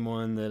name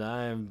one that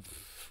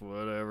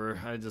whatever.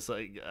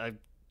 I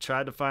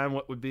tried to find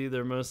what would be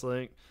their most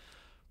like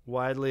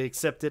widely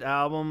accepted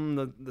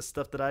album. The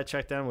stuff that I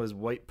checked down was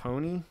White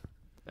Pony.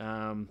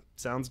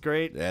 Sounds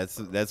great. that's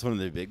one of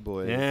their big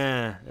boys.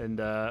 Yeah, and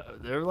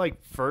they're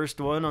like first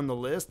one on the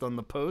list on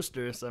the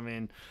posters. I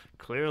mean,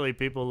 clearly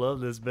people love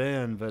this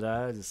band, but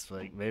I just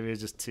like maybe it's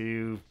just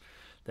too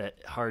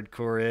that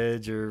hardcore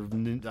edge, or I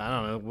don't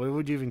know. What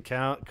would you even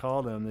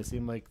call them? They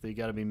seem like they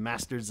got to be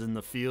masters in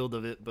the field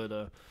of it, but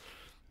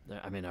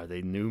I mean, are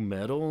they new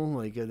metal?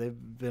 Like they've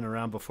been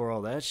around before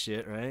all that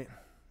shit, right?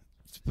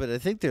 But I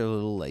think they're a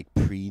little like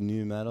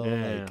pre-new metal.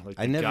 Yeah, like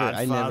the I never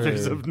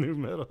Godfathers of new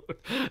metal.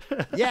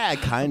 Yeah,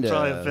 kind of.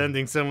 Probably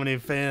offending so many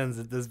fans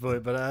at this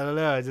point, but I don't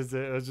know. It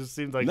just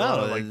seemed like a lot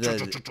of like.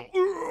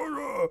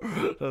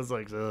 I was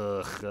like,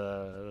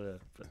 ugh.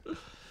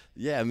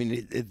 Yeah, I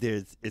mean,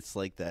 it's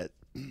like that,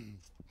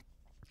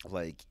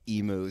 like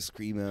emo,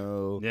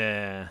 screamo.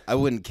 Yeah. I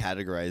wouldn't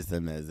categorize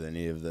them as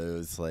any of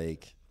those.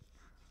 Like,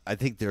 I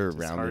think they're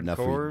around enough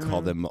where you hardcore,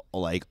 call them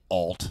like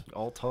alt,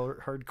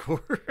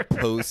 Hardcore.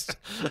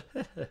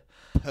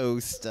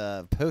 post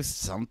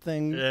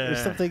something or Yeah.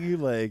 something you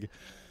like.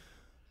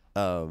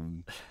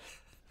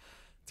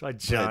 That's why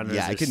genres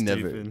yeah, I are could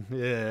never- stupid.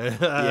 Yeah.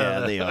 Yeah,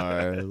 they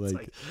are. It's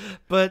Like,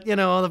 but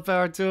all the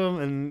power to them,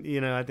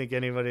 and I think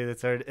anybody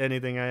that's heard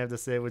anything I have to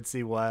say would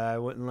see why I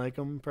wouldn't like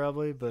them,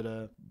 probably.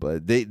 But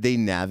they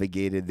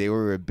navigated. They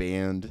were a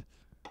band,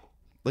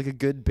 like a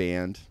good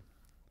band,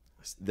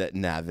 that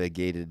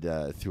navigated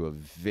through a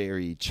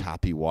very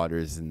choppy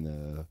waters in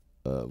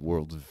the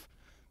world of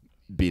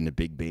being a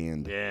big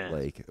band. Yeah.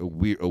 Like a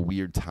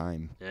weird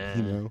time. Yeah.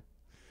 You know,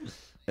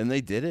 and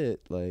they did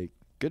it. Like,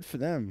 good for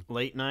them.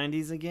 late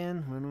 '90s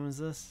again. When was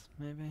this?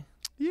 Maybe.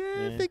 Yeah,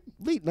 Yeah. I think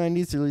late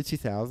 90s, early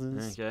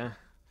 2000s. Okay.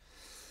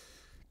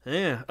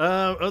 Yeah.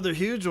 Other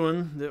huge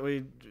one that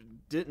we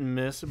didn't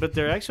miss, but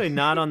they're actually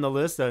not on the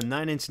list.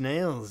 Nine Inch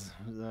Nails,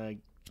 like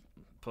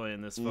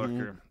playing this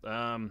fucker.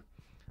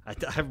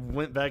 I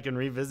went back and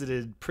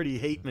revisited Pretty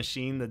Hate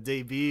Machine, the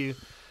debut,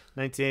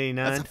 1989.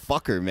 That's a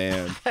fucker,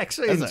 man. I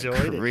actually That's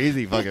enjoyed a it.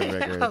 crazy fucking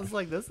record. I was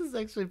like, this is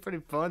actually pretty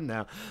fun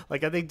now.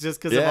 Like, I think just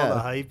because of all Yeah. the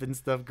hype and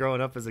stuff growing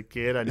up as a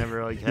kid, I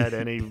never like had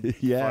any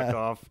Yeah. fuck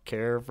off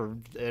care for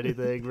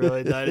anything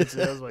really. Nine Inch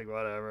Nails, like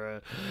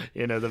whatever.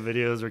 The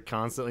videos were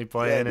constantly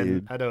playing, and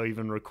dude. I don't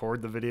even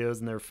record the videos,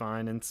 and they're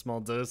fine in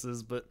small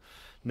doses. But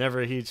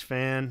never a huge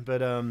fan,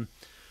 but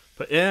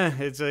yeah,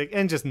 it's like,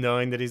 and just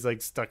knowing that he's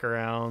like stuck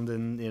around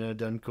and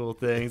done cool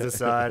things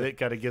aside, it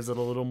kind of gives it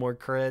a little more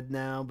cred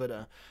now. But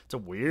it's a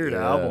weird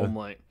album,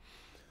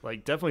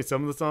 like definitely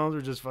some of the songs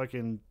are just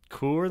fucking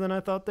cooler than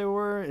I thought they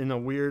were in a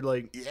weird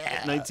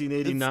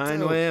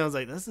 1989 way. I was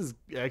like, this is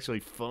actually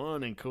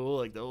fun and cool,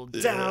 like the old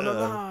Down the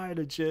Line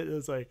and shit.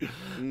 It's like,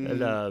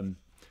 and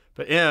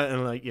but yeah,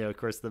 and like of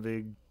course the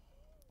big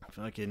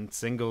fucking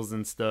singles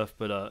and stuff,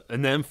 but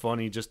and then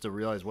funny just to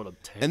realize what a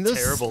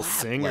terrible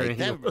singer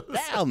he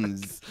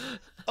was.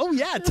 Oh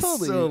yeah,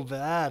 totally. So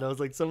bad. I was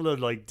like, some of the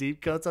like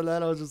deep cuts on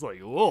that, I was just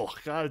like, oh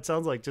god, it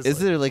sounds like just. Is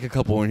there like a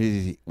couple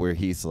where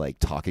he's like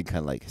talking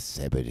kind of like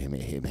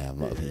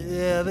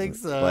yeah, I think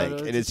so. Like,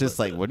 and it's just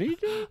like, what are you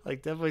doing?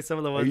 Like definitely some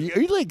of the ones.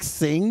 Are you like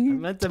sing? I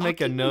meant to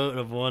make a note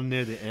of one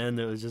near the end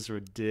that was just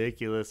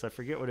ridiculous. I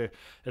forget what it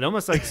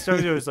almost like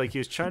started. It was like he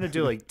was trying to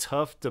do like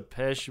tough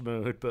Depeche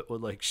Mode, but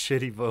with like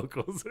shitty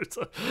vocals.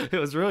 It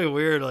was really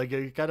weird. Like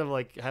it kind of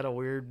like had a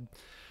weird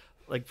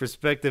like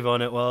perspective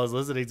on it while I was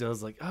listening to it. I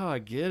was like, oh, I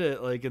get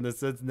it. Like in the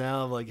sense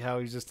now of like how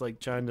he's just like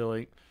trying to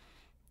like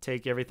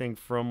take everything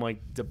from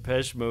like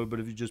Depeche Mode, but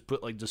if you just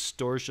put like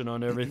distortion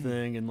on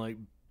everything and like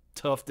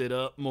toughed it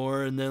up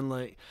more, and then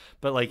like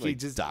he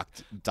just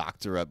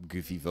doctor up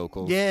goofy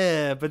vocals.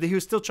 Yeah, but he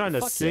was still trying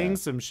to sing yeah.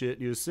 some shit.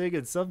 He was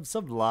singing some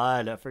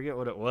line. I forget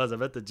what it was. I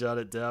meant to jot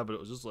it down, but it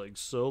was just like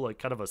so like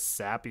kind of a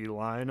sappy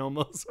line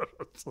almost.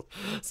 So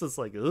it's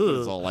like ugh.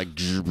 It's all like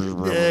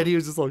and he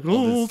was just like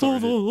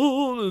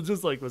it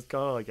just like was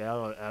kind of like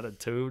out of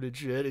tune and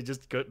shit. He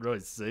just couldn't really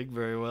sing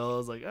very well. I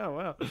was like, oh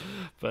wow,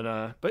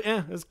 but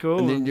yeah, it's cool.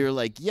 And then you're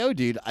like, yo,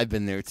 dude, I've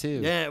been there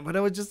too. Yeah, but it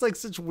was just like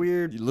such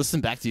weird. You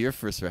listen back to your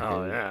first record.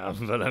 Oh yeah,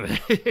 but I mean,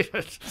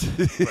 but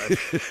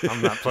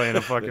I'm not playing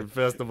a fucking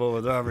festival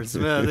with Robert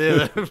Smith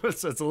either,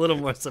 so it's a little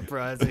more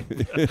surprising.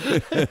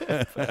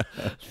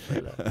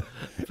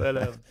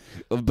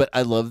 But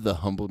I love the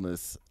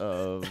humbleness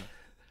of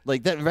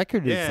like that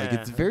record is like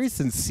it's very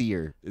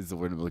sincere is the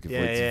word I'm looking for.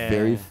 It's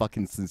very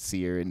fucking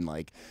sincere, and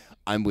like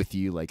I'm with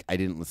you. Like I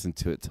didn't listen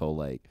to it till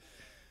like.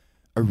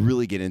 I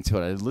really get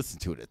into it. I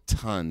listened to it a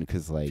ton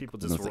because, like, people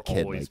when just I was a were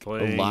kid, always like,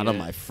 playing a lot of it.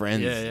 my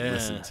friends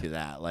listened to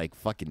that, like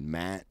fucking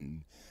Matt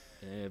and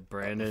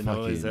Brandon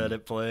always had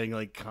it playing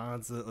like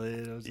constantly.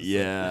 And it was just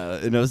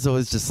and I was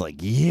always just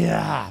like,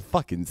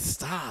 fucking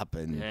stop.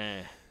 And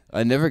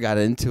I never got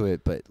into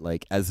it, but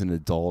like as an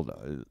adult,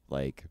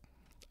 like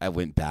I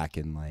went back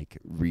and like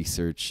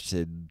researched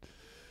and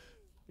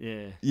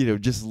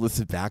just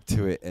listened back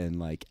to it and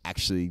like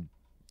actually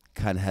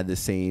kind of had the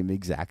same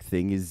exact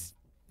thing as.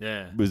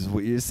 Yeah, was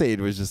what you're saying.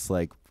 It was just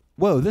like,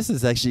 whoa, this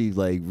is actually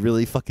like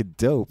really fucking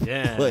dope.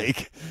 Yeah,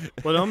 like,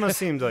 well, it almost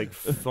seemed like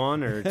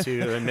funner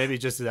too, and maybe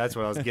just that's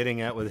what I was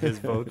getting at with his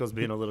vocals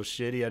being a little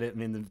shitty. I didn't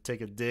mean to take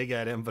a dig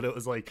at him, but it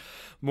was like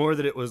more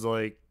that it was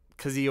like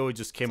because he always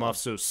just came off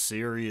so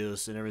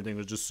serious and everything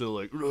was just so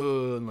like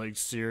and like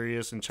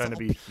serious and trying to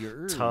be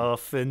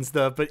tough and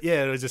stuff. But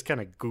yeah, it was just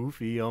kind of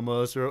goofy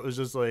almost, or it was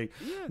just like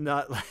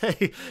not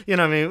like what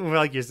I mean,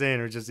 like you're saying,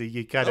 or just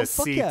you kind of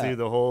see through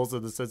the holes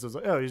of the sense of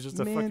like, oh, he's just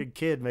a fucking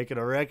kid making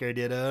a record,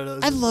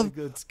 I love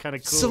like, it's kind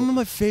of cool. Some of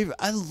my favorite.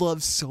 I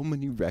love so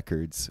many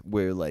records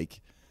where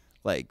like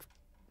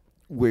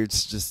where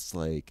it's just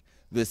like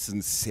the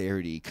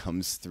sincerity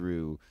comes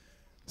through.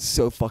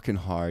 So fucking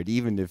hard,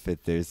 even if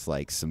there's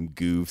like some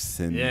goofs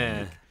and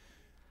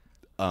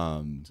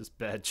just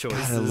bad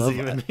choices. God, I love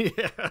even.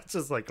 It's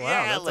just like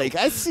wow. Like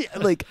I see,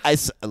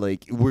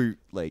 we're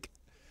like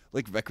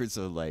records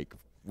are like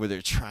where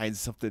they're trying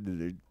something and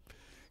they're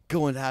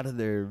going out of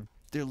their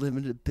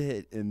limited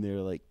bit and they're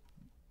like,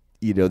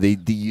 they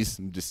use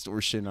some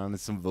distortion on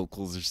some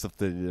vocals or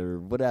something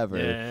or whatever.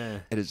 Yeah.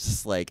 And it's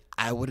just like,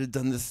 I would have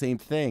done the same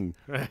thing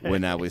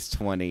when I was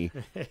 20,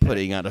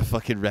 putting out a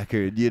fucking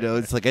record.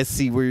 It's like, I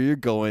see where you're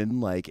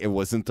going. Like, it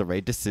wasn't the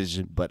right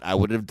decision, but I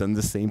would have done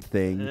the same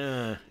thing.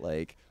 Yeah.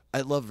 Like, I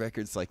love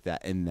records like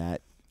that. And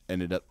that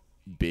ended up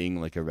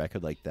being like a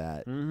record like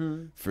that.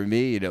 Mm-hmm. For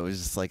me, it was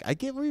just like, I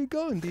get where you're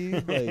going,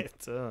 dude. Like,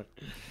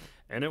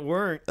 and it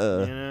worked.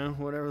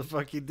 Whatever the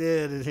fuck he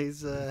did, and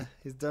he's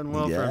done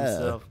well for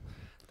himself.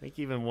 I think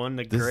he even won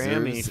the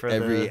Grammy for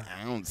every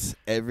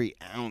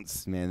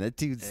ounce, man. That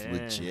dude's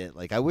legit.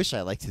 Like, I wish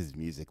I liked his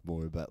music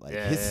more, but like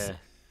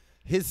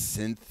his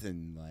synth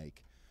and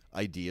like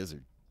ideas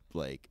are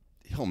like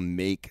he'll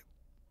make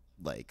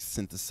like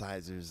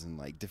synthesizers and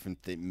like different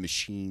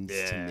machines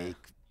to make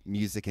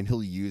music, and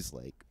he'll use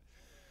like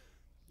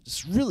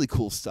just really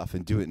cool stuff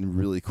and do it in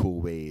really cool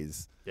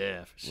ways.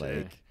 Yeah, for sure.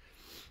 Like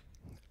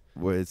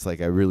where it's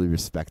like I really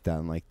respect that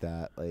and like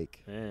that.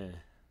 Like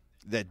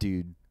that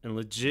dude. And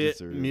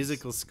legit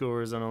musical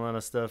scores on a lot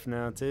of stuff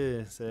now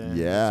too. So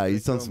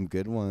he's done some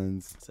good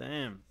ones.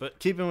 Same. But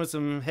keeping with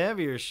some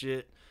heavier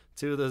shit,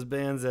 two of those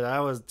bands that I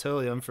was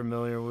totally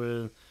unfamiliar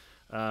with.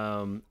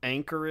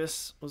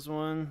 Anchorus was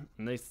one,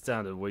 and they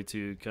sounded way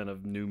too kind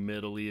of new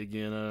metal-y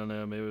again. I don't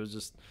know, maybe it was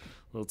just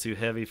little too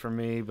heavy for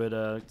me.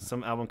 But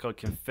some album called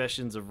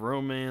Confessions of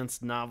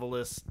Romance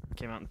Novelist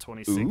came out in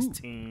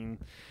 2016.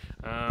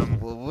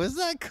 What was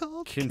that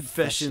called?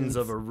 Confessions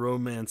of a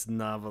Romance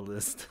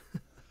Novelist.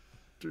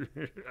 So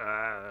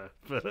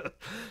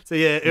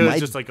yeah, it was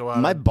just like a lot.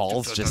 My of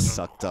balls just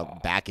sucked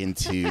up back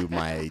into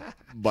my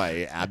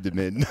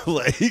abdomen.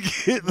 Like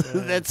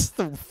that's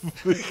the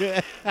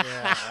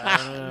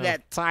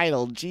that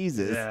title,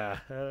 Jesus.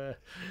 Yeah.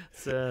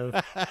 So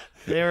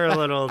they were a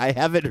little. I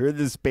haven't heard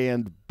this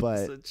band,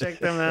 but So check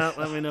them out.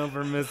 Let me know if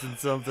we're missing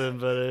something,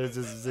 but it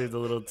just seemed a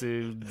little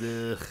too.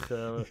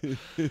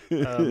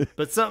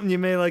 But something you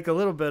may like a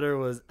little better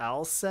was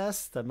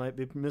Alcest. I might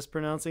be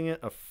mispronouncing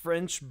it. A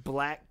French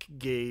black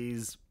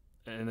gaze,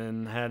 and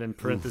then had in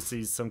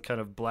parentheses some kind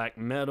of black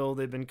metal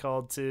they've been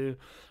called to,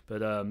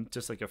 but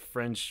just like a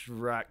French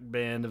rock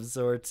band of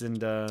sorts. And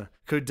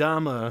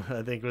Kodama,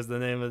 I think, was the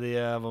name of the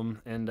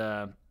album. And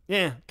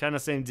yeah, kind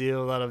of same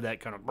deal. A lot of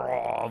that kind of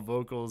raw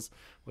vocals,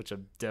 which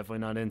I'm definitely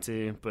not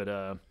into,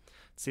 but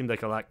seemed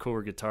like a lot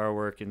cooler guitar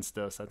work and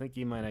stuff. So I think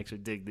you might actually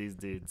dig these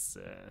dudes.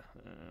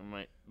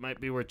 Might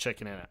be worth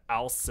checking out.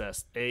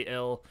 Alcest,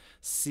 ALCEST.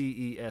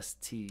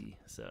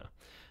 So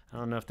I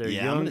don't know if they're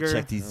younger. I'm gonna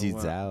check these or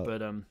dudes what, out.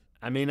 but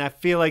I mean, I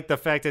feel like the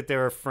fact that they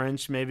were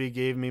French maybe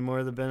gave me more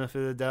of the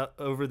benefit of the doubt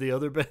over the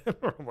other band.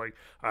 I'm like,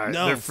 all right,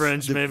 they're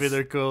French, maybe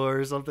they're cooler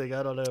or something.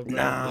 I don't know.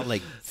 Nah,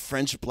 like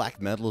French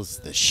black metal is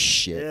the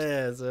shit.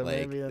 Yeah, so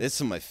like maybe it's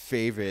some of my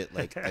favorite.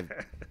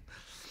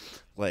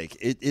 Like,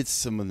 it's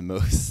some of the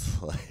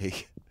most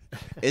like.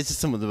 It's just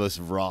some of the most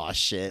raw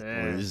shit.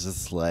 Yeah. Where it's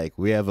just like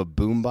we have a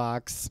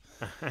boombox.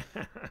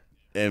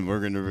 And we're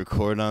gonna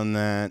record on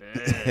that,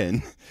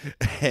 and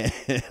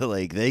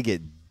like they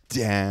get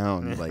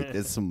down. Like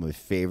that's some of my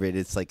favorite.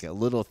 It's like a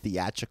little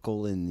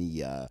theatrical in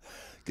the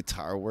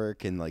guitar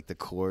work and like the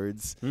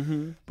chords,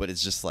 but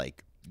it's just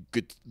like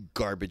good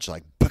garbage,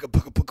 like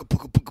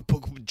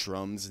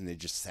drums, and they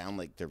just sound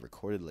like they're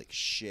recorded like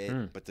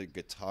shit. But the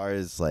guitar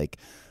is like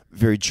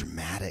very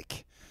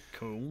dramatic.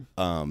 Cool.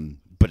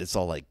 But it's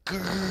all like.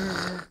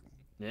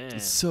 Yeah.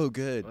 It's so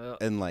good. Well,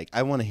 and like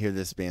I want to hear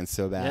this band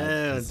so bad.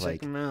 Yeah, check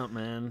like, them out,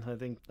 man. I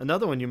think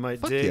another one you might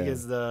dig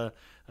is I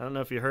don't know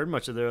if you heard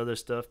much of their other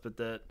stuff, but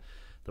the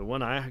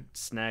one I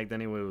snagged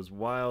anyway was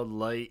Wild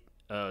Light.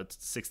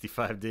 It's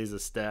 65 Days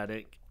of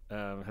Static.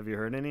 Have you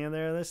heard any of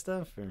their other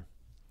stuff? Or?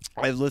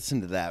 I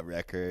listened to that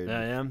record.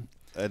 I am.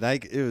 And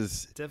it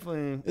was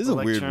definitely. It was a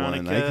weird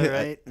one.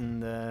 Right?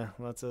 And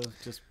lots of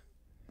just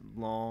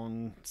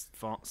long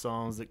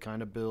songs that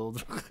kind of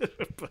build.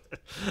 But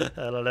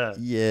I don't know.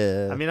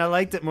 Yeah. I mean, I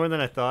liked it more than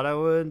I thought I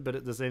would, but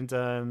at the same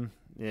time,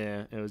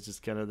 yeah, it was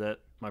just kind of that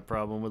my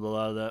problem with a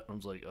lot of that. I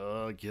was like,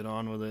 oh, get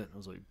on with it. I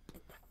was like,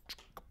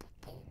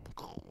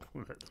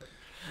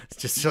 it's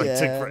just like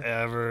took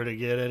forever to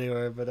get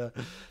anywhere. But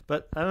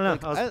I don't know.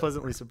 Like, I was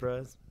pleasantly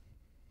surprised.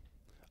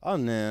 Oh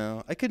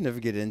no, I could never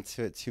get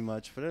into it too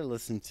much, but I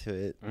listened to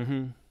it.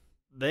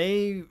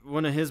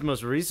 One of his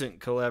most recent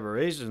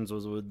collaborations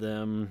was with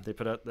them. They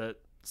put out that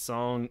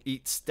song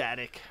 "Eat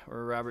Static,"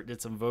 where Robert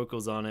did some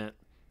vocals on it.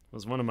 It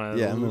was one of my I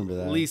remember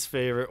that. least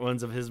favorite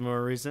ones of his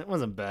more recent. It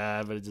wasn't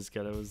bad, but it just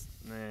kind of was,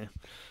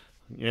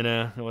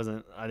 it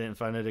wasn't. I didn't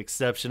find it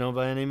exceptional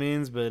by any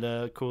means,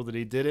 but cool that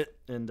he did it.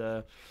 And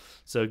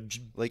so,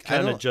 like,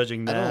 kind of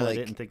judging that, I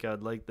didn't think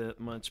I'd like that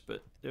much,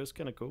 but it was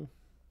kind of cool.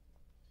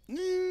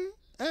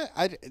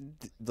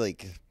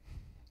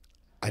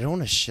 I don't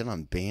want to shit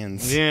on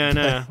bands. Yeah,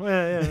 no.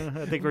 Well, yeah.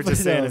 I think we're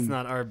just saying it's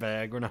not our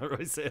bag. We're not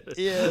really saying it.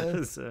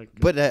 Yeah. So,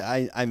 but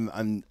I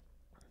don't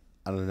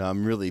know.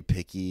 I'm really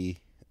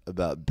picky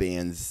about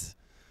bands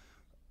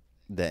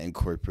that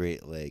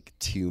incorporate like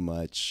too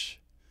much,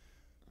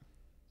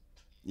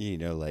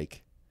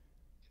 like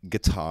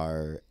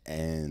guitar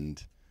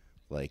and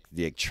like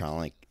the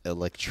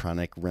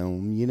electronic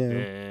realm.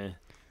 Yeah.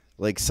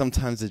 Like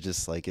sometimes it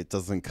just like it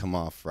doesn't come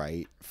off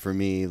right for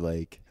me.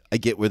 Like. I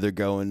get where they're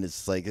going.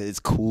 It's like it's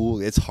cool.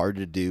 It's hard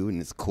to do,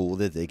 and it's cool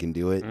that they can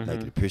do it. I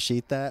can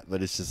appreciate that,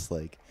 but it's just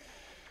like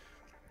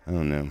I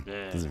don't know.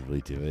 Yeah. It doesn't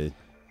really do it.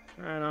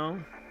 Right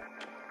on.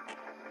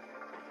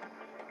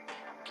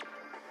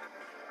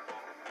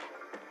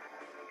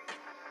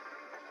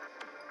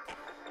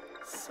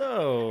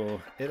 So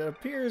it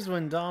appears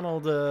when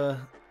Donald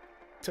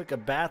took a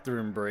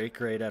bathroom break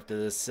right after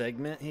this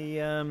segment, he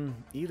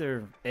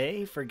either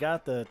A,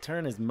 forgot to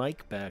turn his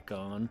mic back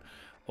on,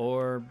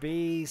 or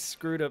B,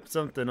 screwed up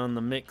something on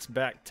the mix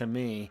back to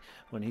me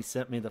when he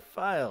sent me the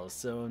files.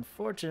 So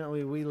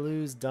unfortunately, we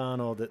lose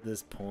Donald at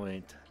this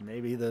point.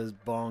 Maybe those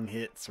bong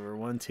hits were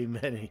one too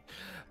many.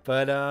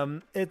 But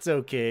it's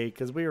okay,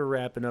 because we were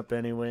wrapping up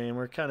anyway, and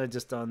we're kind of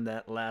just on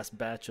that last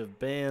batch of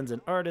bands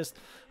and artists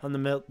on the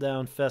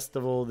MeltDown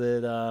Festival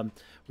that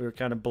we were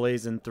kind of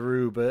blazing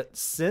through. But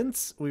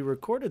since we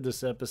recorded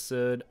this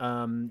episode,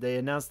 they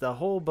announced a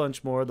whole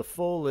bunch more, the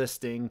full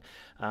listing.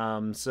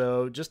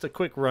 So just a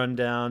quick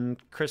rundown.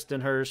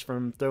 Kristen Hirsch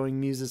from Throwing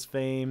Muses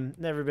fame.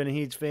 Never been a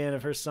huge fan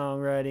of her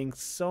songwriting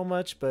so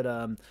much, but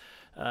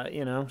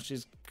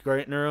she's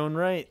great in her own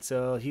right.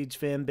 So a huge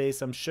fan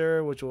base, I'm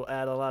sure, which will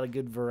add a lot of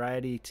good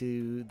variety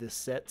to the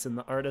sets and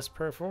the artists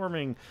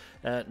performing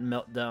at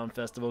MeltDown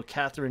Festival.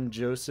 Catherine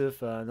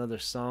Joseph, another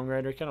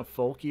songwriter, kind of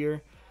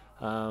folkier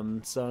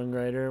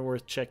songwriter,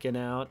 worth checking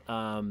out.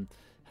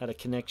 Had a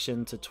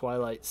connection to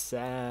Twilight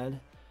Sad.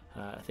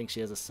 I think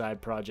she has a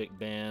side project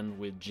band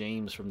with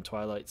James from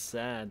Twilight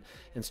Sad.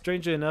 And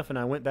strangely enough, and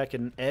I went back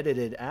and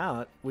edited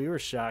out, we were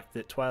shocked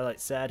that Twilight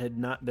Sad had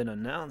not been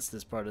announced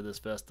as part of this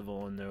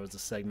festival. And there was a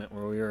segment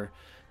where we were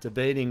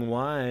debating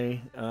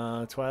why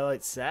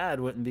Twilight Sad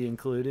wouldn't be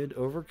included.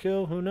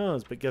 Overkill? Who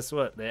knows? But guess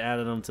what? They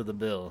added them to the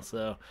bill.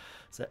 So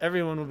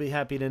everyone will be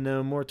happy to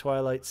know more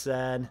Twilight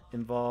Sad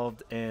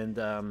involved.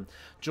 And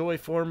Joy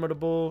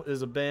Formidable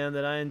is a band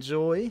that I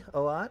enjoy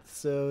a lot,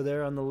 so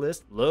they're on the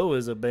list. Low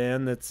is a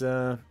band that's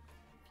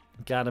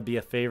got to be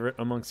a favorite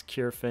amongst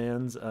Cure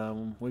fans.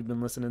 We've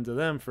been listening to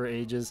them for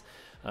ages.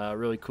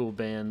 Really cool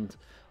band.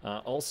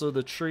 Also,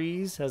 The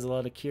Trees has a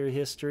lot of Cure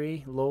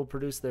history. Lowell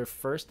produced their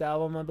first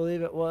album, I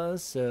believe it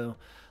was, so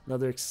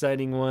another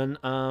exciting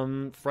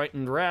one.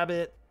 Frightened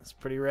Rabbit. It's a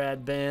pretty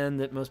rad band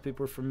that most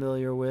people are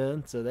familiar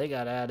with, so they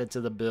got added to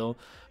the bill.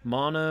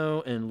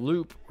 Mono and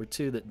Loop were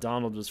two that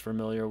Donald was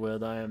familiar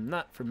with. I am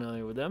not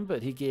familiar with them,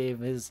 but he gave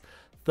his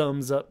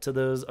thumbs up to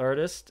those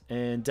artists.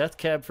 And Death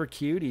Cab for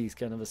Cuties,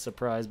 kind of a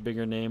surprise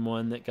bigger name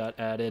one that got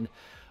added.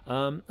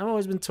 I've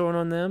always been torn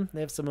on them.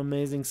 They have some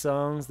amazing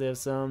songs. They have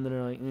some that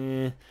are like,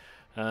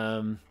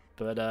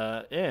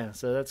 yeah,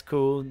 so that's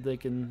cool. They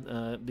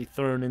can be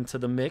thrown into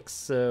the mix,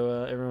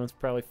 so everyone's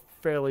probably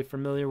fairly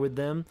familiar with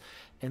them.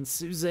 And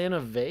Susanna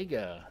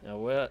Vega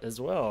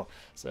as well.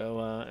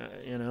 So,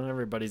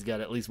 everybody's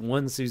got at least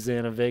one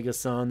Susanna Vega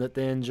song that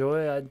they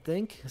enjoy, I'd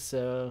think.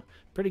 So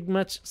pretty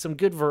much some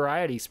good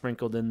variety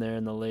sprinkled in there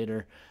in the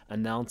later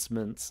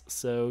announcements.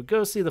 So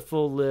go see the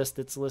full list.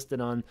 It's listed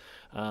on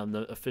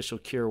the official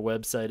Cure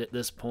website at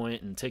this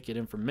point, and ticket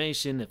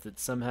information if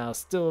it's somehow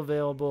still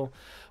available.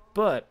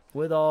 But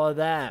with all of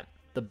that,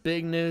 the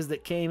big news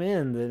that came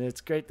in, that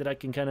it's great that I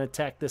can kind of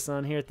tack this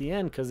on here at the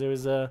end, because there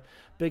was a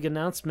big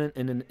announcement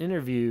in an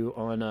interview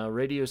on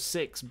Radio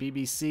 6,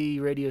 BBC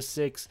Radio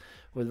 6,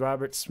 with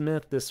Robert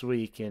Smith this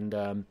week.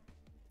 And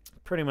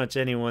pretty much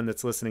anyone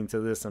that's listening to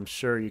this, I'm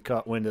sure you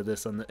caught wind of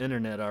this on the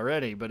internet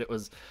already, but it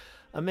was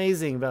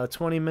amazing. About a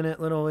 20-minute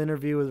little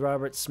interview with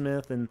Robert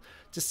Smith, and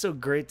just so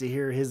great to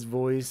hear his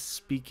voice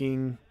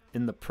speaking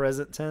in the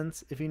present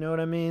tense, if you know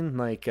what I mean.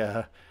 Like,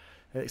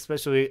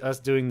 especially us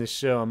doing this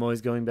show, I'm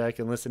always going back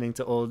and listening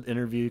to old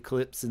interview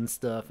clips and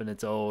stuff, and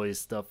it's always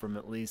stuff from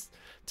at least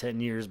 10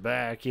 years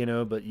back,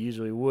 but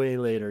usually way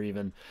later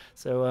even.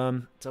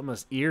 So it's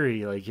almost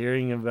eerie, like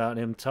hearing about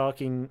him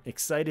talking,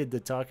 excited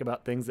to talk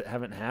about things that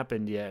haven't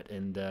happened yet,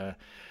 and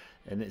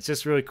it's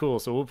just really cool.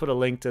 So we'll put a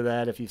link to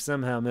that if you've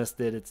somehow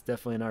missed it. It's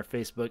definitely in our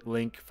Facebook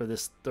link for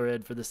this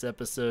thread for this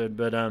episode.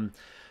 But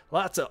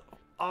lots of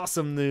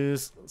awesome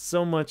news,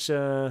 so much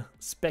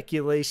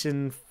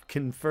speculation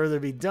can further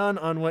be done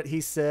on what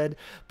he said,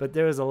 but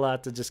there is a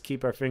lot to just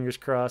keep our fingers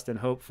crossed and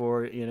hope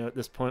for. At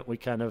this point we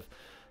kind of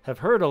have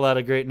heard a lot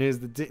of great news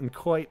that didn't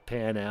quite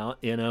pan out,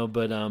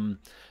 but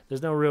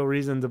there's no real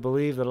reason to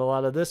believe that a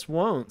lot of this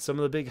won't. Some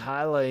of the big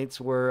highlights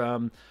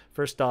were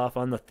first off,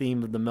 on the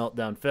theme of the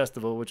MeltDown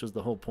Festival, which was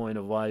the whole point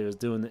of why he was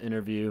doing the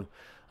interview.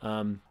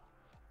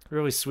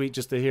 Really sweet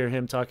just to hear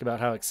him talk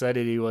about how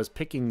excited he was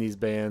picking these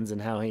bands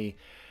and how he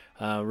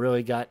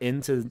really got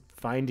into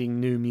finding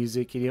new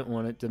music. He didn't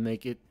want it to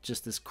make it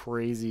just this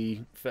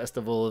crazy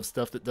festival of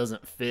stuff that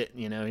doesn't fit.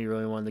 He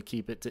really wanted to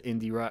keep it to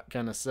indie rock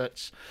kind of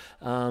such,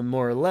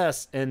 more or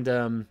less. And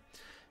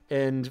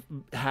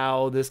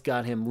how this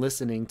got him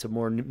listening to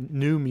more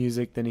new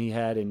music than he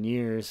had in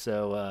years.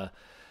 So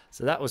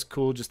that was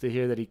cool just to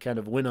hear that he kind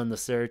of went on the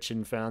search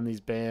and found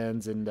these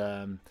bands.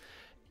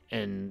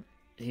 And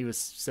he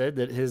said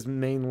that his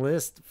main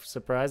list,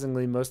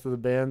 surprisingly, most of the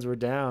bands were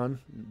down.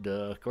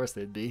 Duh, of course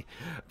they'd be.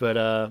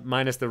 But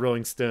minus the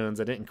Rolling Stones.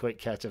 I didn't quite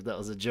catch if that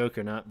was a joke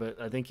or not, but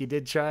I think he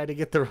did try to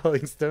get the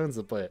Rolling Stones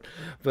to play it.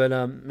 But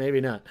maybe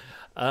not.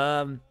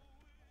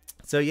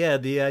 So yeah,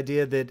 the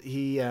idea that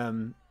he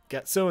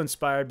got so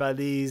inspired by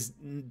these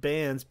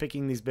bands,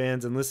 picking these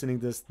bands and listening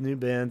to this new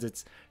bands,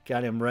 it's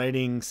got him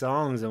writing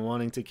songs and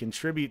wanting to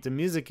contribute to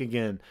music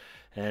again.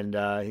 And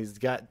he's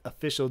got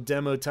official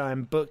demo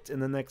time booked in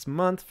the next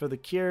month for the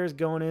Cures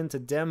going into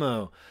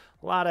demo.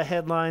 A lot of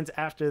headlines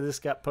after this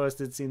got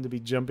posted seem to be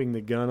jumping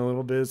the gun a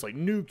little bit. It's like,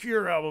 new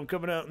Cure album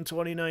coming out in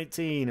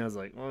 2019. I was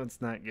like, well,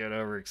 let's not get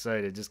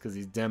overexcited just because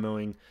he's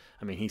demoing.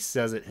 I mean, he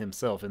says it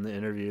himself in the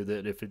interview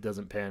that if it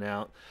doesn't pan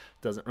out,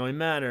 it doesn't really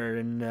matter,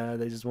 and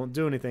they just won't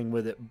do anything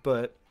with it.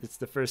 But it's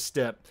the first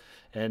step.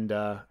 And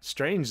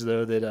strange,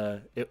 though,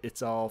 that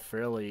it's all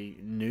fairly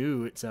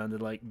new. It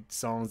sounded like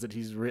songs that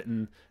he's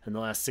written in the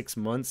last 6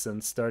 months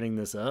since starting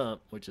this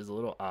up, which is a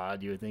little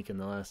odd. You would think in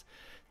the last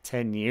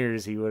 10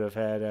 years he would have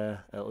had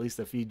at least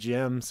a few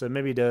gems. So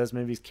maybe he does.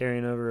 Maybe he's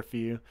carrying over a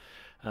few.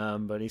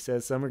 But he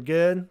says some are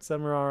good,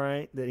 some are all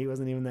right, that he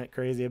wasn't even that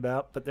crazy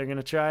about. But they're going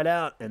to try it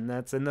out, and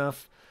that's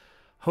enough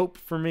hope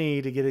for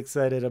me to get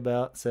excited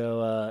about.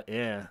 So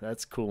yeah,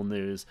 that's cool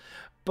news.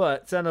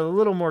 But sounded a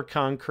little more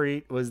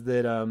concrete was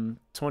that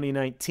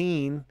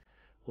 2019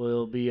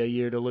 will be a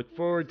year to look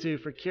forward to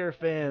for Cure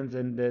fans,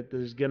 and that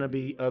there's gonna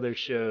be other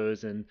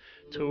shows and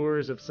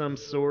tours of some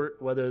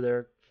sort, whether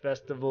they're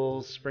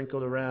festivals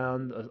sprinkled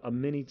around, a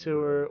mini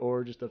tour,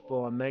 or just a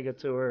full-on mega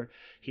tour.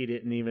 He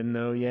didn't even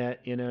know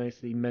yet. You know,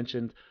 he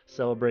mentioned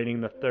celebrating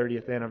the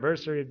 30th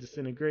anniversary of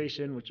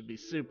Disintegration, which would be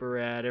super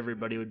rad.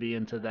 Everybody would be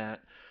into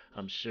that,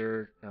 I'm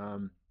sure.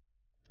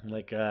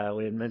 Like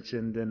we had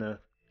mentioned in a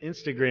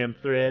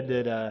Instagram thread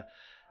that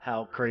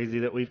how crazy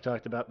that we've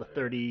talked about the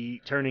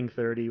 30 turning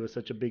 30 was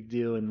such a big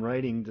deal in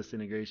writing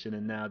Disintegration,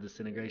 and now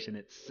Disintegration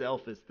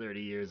itself is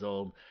 30 years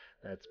old.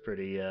 That's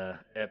pretty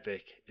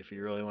epic if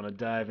you really want to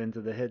dive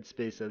into the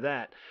headspace of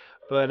that.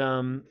 But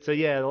so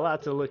yeah, a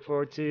lot to look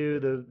forward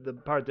to. The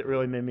part that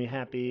really made me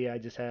happy, I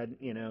just had,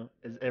 you know,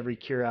 as every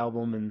Cure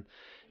album and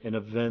an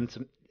event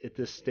at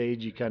this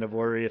stage, you kind of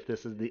worry if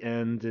this is the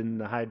end. And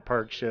the Hyde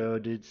Park show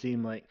did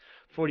seem like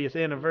 40th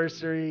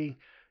anniversary.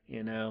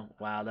 You know,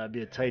 wow, that'd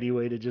be a tidy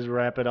way to just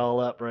wrap it all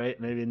up, right?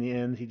 Maybe in the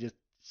end he just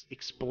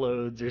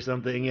explodes or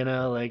something, you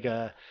know, like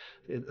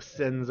it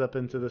ascends up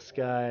into the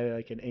sky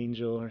like an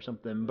angel or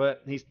something.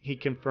 But he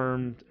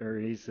confirmed, or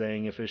he's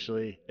saying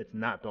officially, it's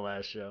not the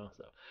last show.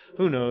 So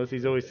who knows?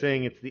 He's always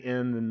saying it's the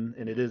end,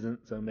 and it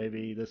isn't. So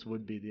maybe this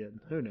would be the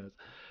end. Who knows?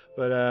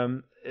 But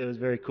it was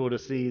very cool to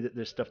see that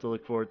there's stuff to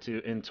look forward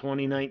to in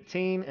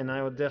 2019, and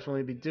I will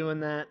definitely be doing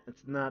that.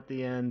 It's not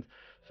the end.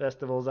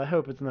 Festivals, I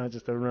hope it's not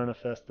just a run of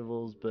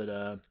festivals,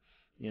 but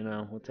you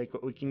know, we'll take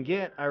what we can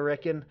get, I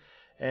reckon.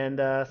 And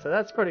so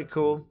that's pretty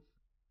cool.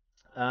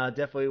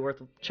 Definitely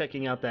worth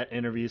checking out that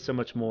interview. So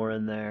much more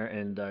in there,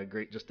 and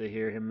great just to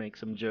hear him make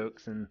some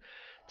jokes and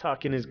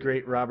talk in his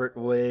great Robert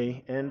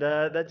way. And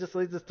that just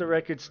leads us to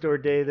Record Store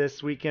Day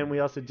this weekend. We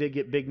also did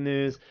get big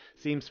news.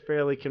 Seems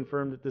fairly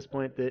confirmed at this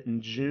point that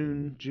in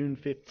June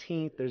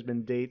 15th, there's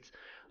been dates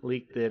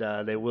leaked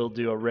that they will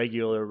do a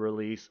regular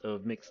release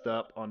of Mixed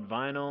Up on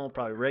vinyl,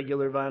 probably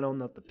regular vinyl,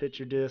 not the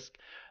picture disc,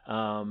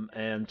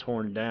 and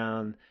Torn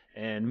Down.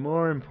 And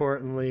more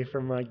importantly,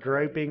 from my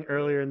griping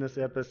earlier in this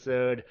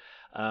episode,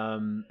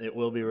 it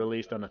will be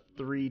released on a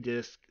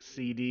 3-disc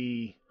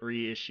CD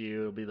reissue.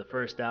 It'll be the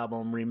first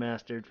album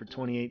remastered for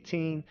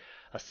 2018.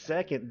 A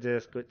second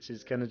disc, which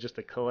is kind of just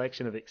a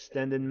collection of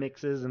extended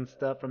mixes and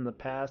stuff from the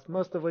past,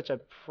 most of which I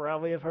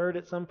probably have heard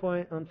at some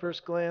point on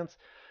first glance.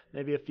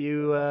 Maybe a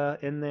few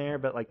in there,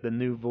 but like the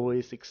New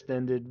Voice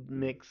extended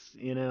mix,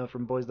 you know,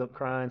 from Boys Don't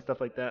Cry and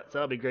stuff like that. So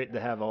it'll be great to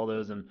have all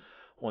those in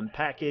one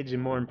package,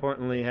 and more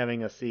importantly,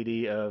 having a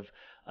CD of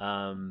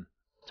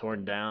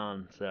Torn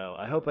Down. So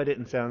I hope I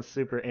didn't sound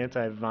super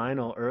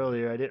anti-vinyl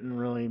earlier. I didn't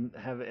really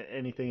have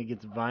anything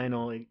against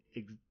vinyl.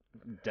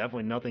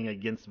 Definitely nothing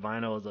against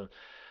vinyl as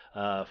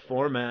a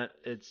format.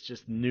 It's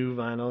just new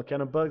vinyl. It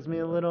kind of bugs me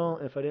a little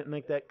if I didn't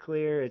make that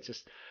clear. It's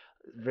just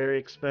very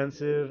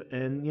expensive,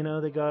 and you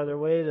know, they go out of their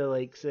way to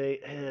like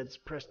say, hey, it's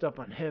pressed up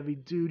on heavy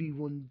duty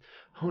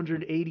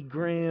 180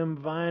 gram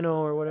vinyl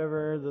or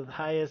whatever, the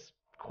highest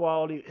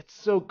quality. It's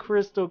so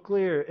crystal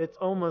clear, it's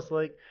almost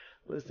like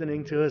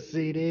listening to a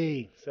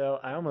CD. So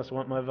I almost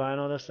want my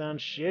vinyl to sound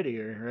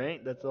shittier,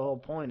 right? That's the whole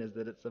point, is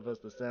that it's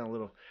supposed to sound a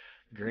little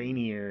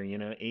grainier. You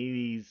know,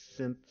 80s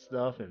synth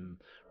stuff and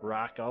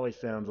rock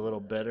always sounds a little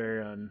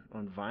better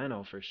on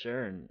vinyl for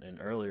sure, and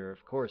earlier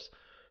of course.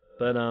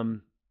 But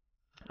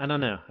I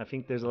don't know. I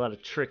think there's a lot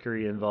of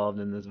trickery involved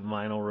in this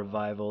vinyl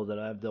revival that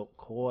I don't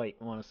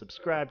quite want to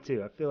subscribe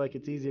to. I feel like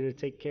it's easier to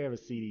take care of a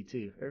CD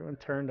too. Everyone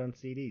turned on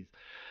CDs.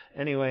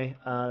 Anyway,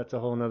 that's a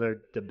whole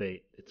nother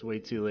debate. It's way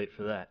too late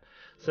for that.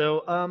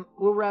 So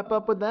we'll wrap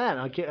up with that.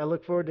 I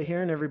look forward to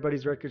hearing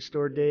everybody's Record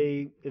Store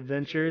Day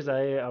adventures.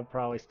 I'll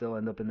probably still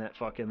end up in that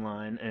fucking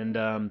line, and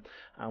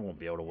I won't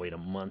be able to wait a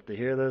month to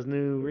hear those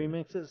new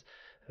remixes.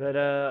 But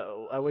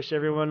I wish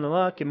everyone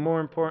luck, and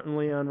more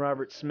importantly, on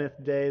Robert Smith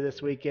Day this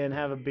weekend,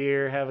 have a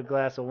beer, have a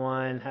glass of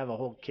wine, have a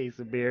whole case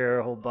of beer,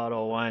 a whole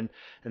bottle of wine,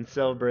 and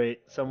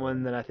celebrate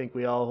someone that I think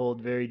we all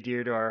hold very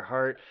dear to our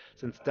heart.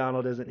 Since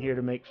Donald isn't here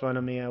to make fun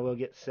of me, I will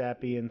get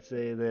sappy and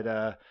say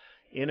that,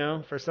 you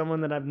know, for someone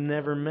that I've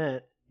never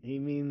met, he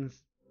means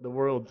the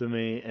world to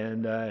me,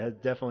 and has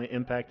definitely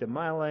impacted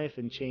my life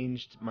and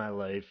changed my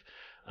life.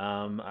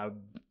 I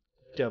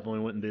definitely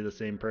wouldn't be the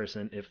same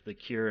person if The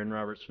Cure and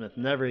Robert Smith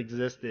never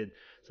existed.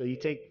 So you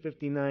take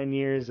 59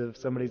 years of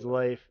somebody's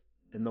life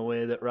in the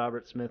way that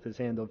Robert Smith has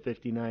handled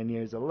 59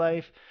 years of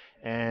life,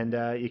 and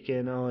you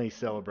can only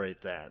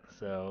celebrate that.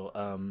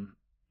 So,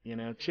 you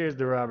know, cheers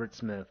to Robert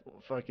Smith.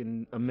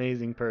 Fucking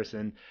amazing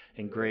person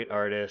and great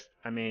artist.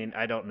 I mean,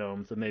 I don't know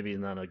him, so maybe he's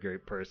not a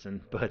great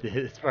person, but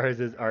as far as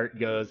his art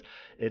goes,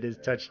 it has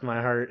touched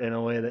my heart in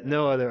a way that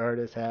no other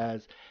artist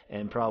has.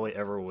 and probably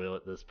ever will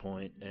at this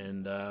point.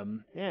 And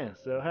yeah,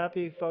 so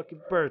happy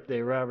fucking birthday,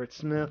 Robert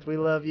Smith. We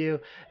love you,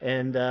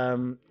 and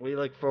we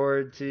look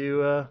forward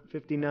to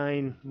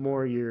 59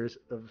 more years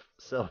of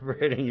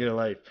celebrating your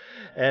life.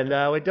 And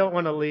we don't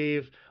want to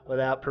leave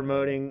without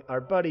promoting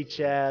our buddy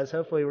Chaz.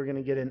 Hopefully, we're going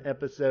to get an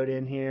episode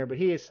in here, but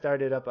he has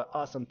started up an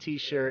awesome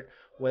t-shirt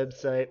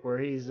website where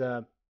he's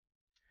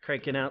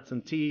cranking out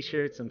some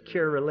t-shirts, some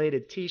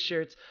Cure-related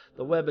t-shirts.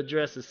 The web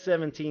address is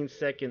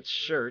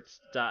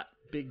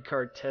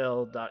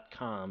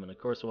 17secondshirts.bigcartel.com, and of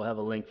course we'll have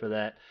a link for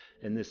that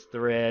in this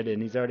thread.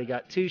 And he's already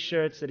got 2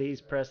 shirts that he's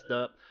pressed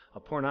up, a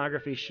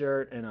pornography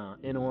shirt and a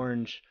in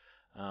orange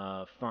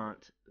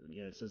font.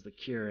 It says The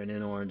Cure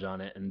in orange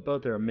on it, and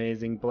both are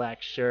amazing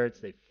black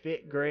shirts. They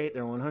fit great.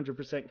 They're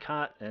 100%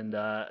 cotton, and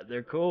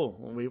they're cool.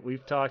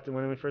 We've talked, and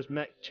when we first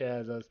met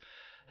Chaz,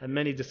 had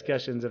many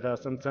discussions of how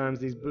sometimes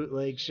these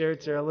bootleg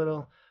shirts are a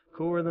little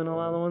cooler than a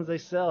lot of the ones they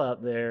sell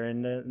out there,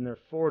 and they're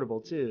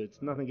affordable too.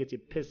 It's nothing gets you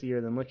pissier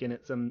than looking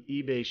at some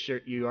eBay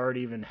shirt you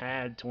already even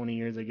had 20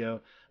 years ago,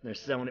 and they're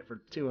selling it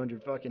for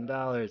 $200 fucking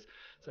dollars.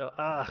 So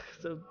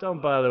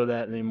don't bother with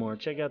that anymore.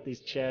 Check out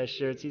these Chaz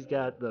shirts. He's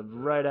got the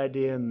right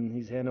idea and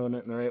he's handling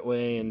it in the right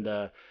way, and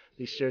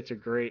these shirts are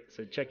great.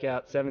 So check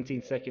out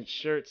 17 Second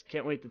Shirts.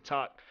 Can't wait to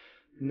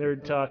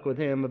nerd talk with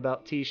him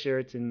about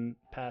t-shirts and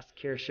past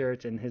Cure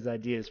shirts and his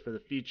ideas for the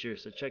future.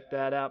 So check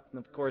that out. And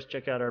of course,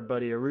 check out our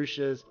buddy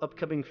Arusha's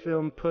upcoming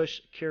film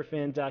Push, Cure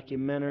fan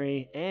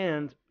documentary,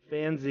 and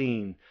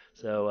fanzine.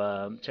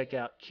 So check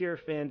out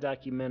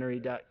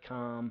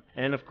curefandocumentary.com.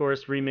 And of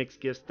course,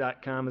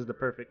 remixgifts.com is the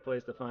perfect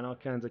place to find all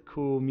kinds of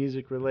cool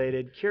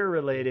music-related,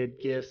 Cure-related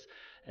gifts,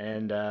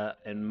 and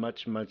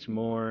much, much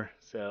more.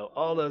 So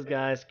all those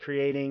guys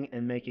creating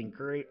and making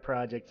great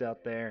projects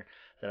out there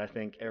that I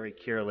think every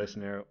Cure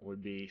listener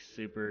would be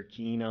super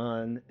keen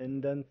on.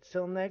 And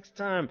until next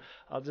time,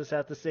 I'll just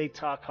have to say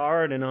talk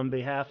hard. And on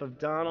behalf of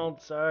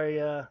Donald, sorry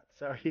you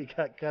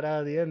got cut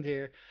out of the end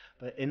here,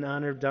 but in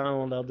honor of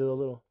Donald, I'll do a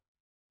little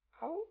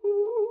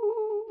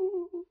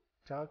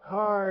talk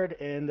hard.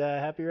 And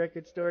happy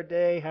Record Store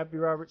Day, happy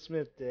Robert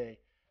Smith Day,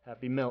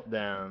 happy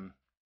Meltdown.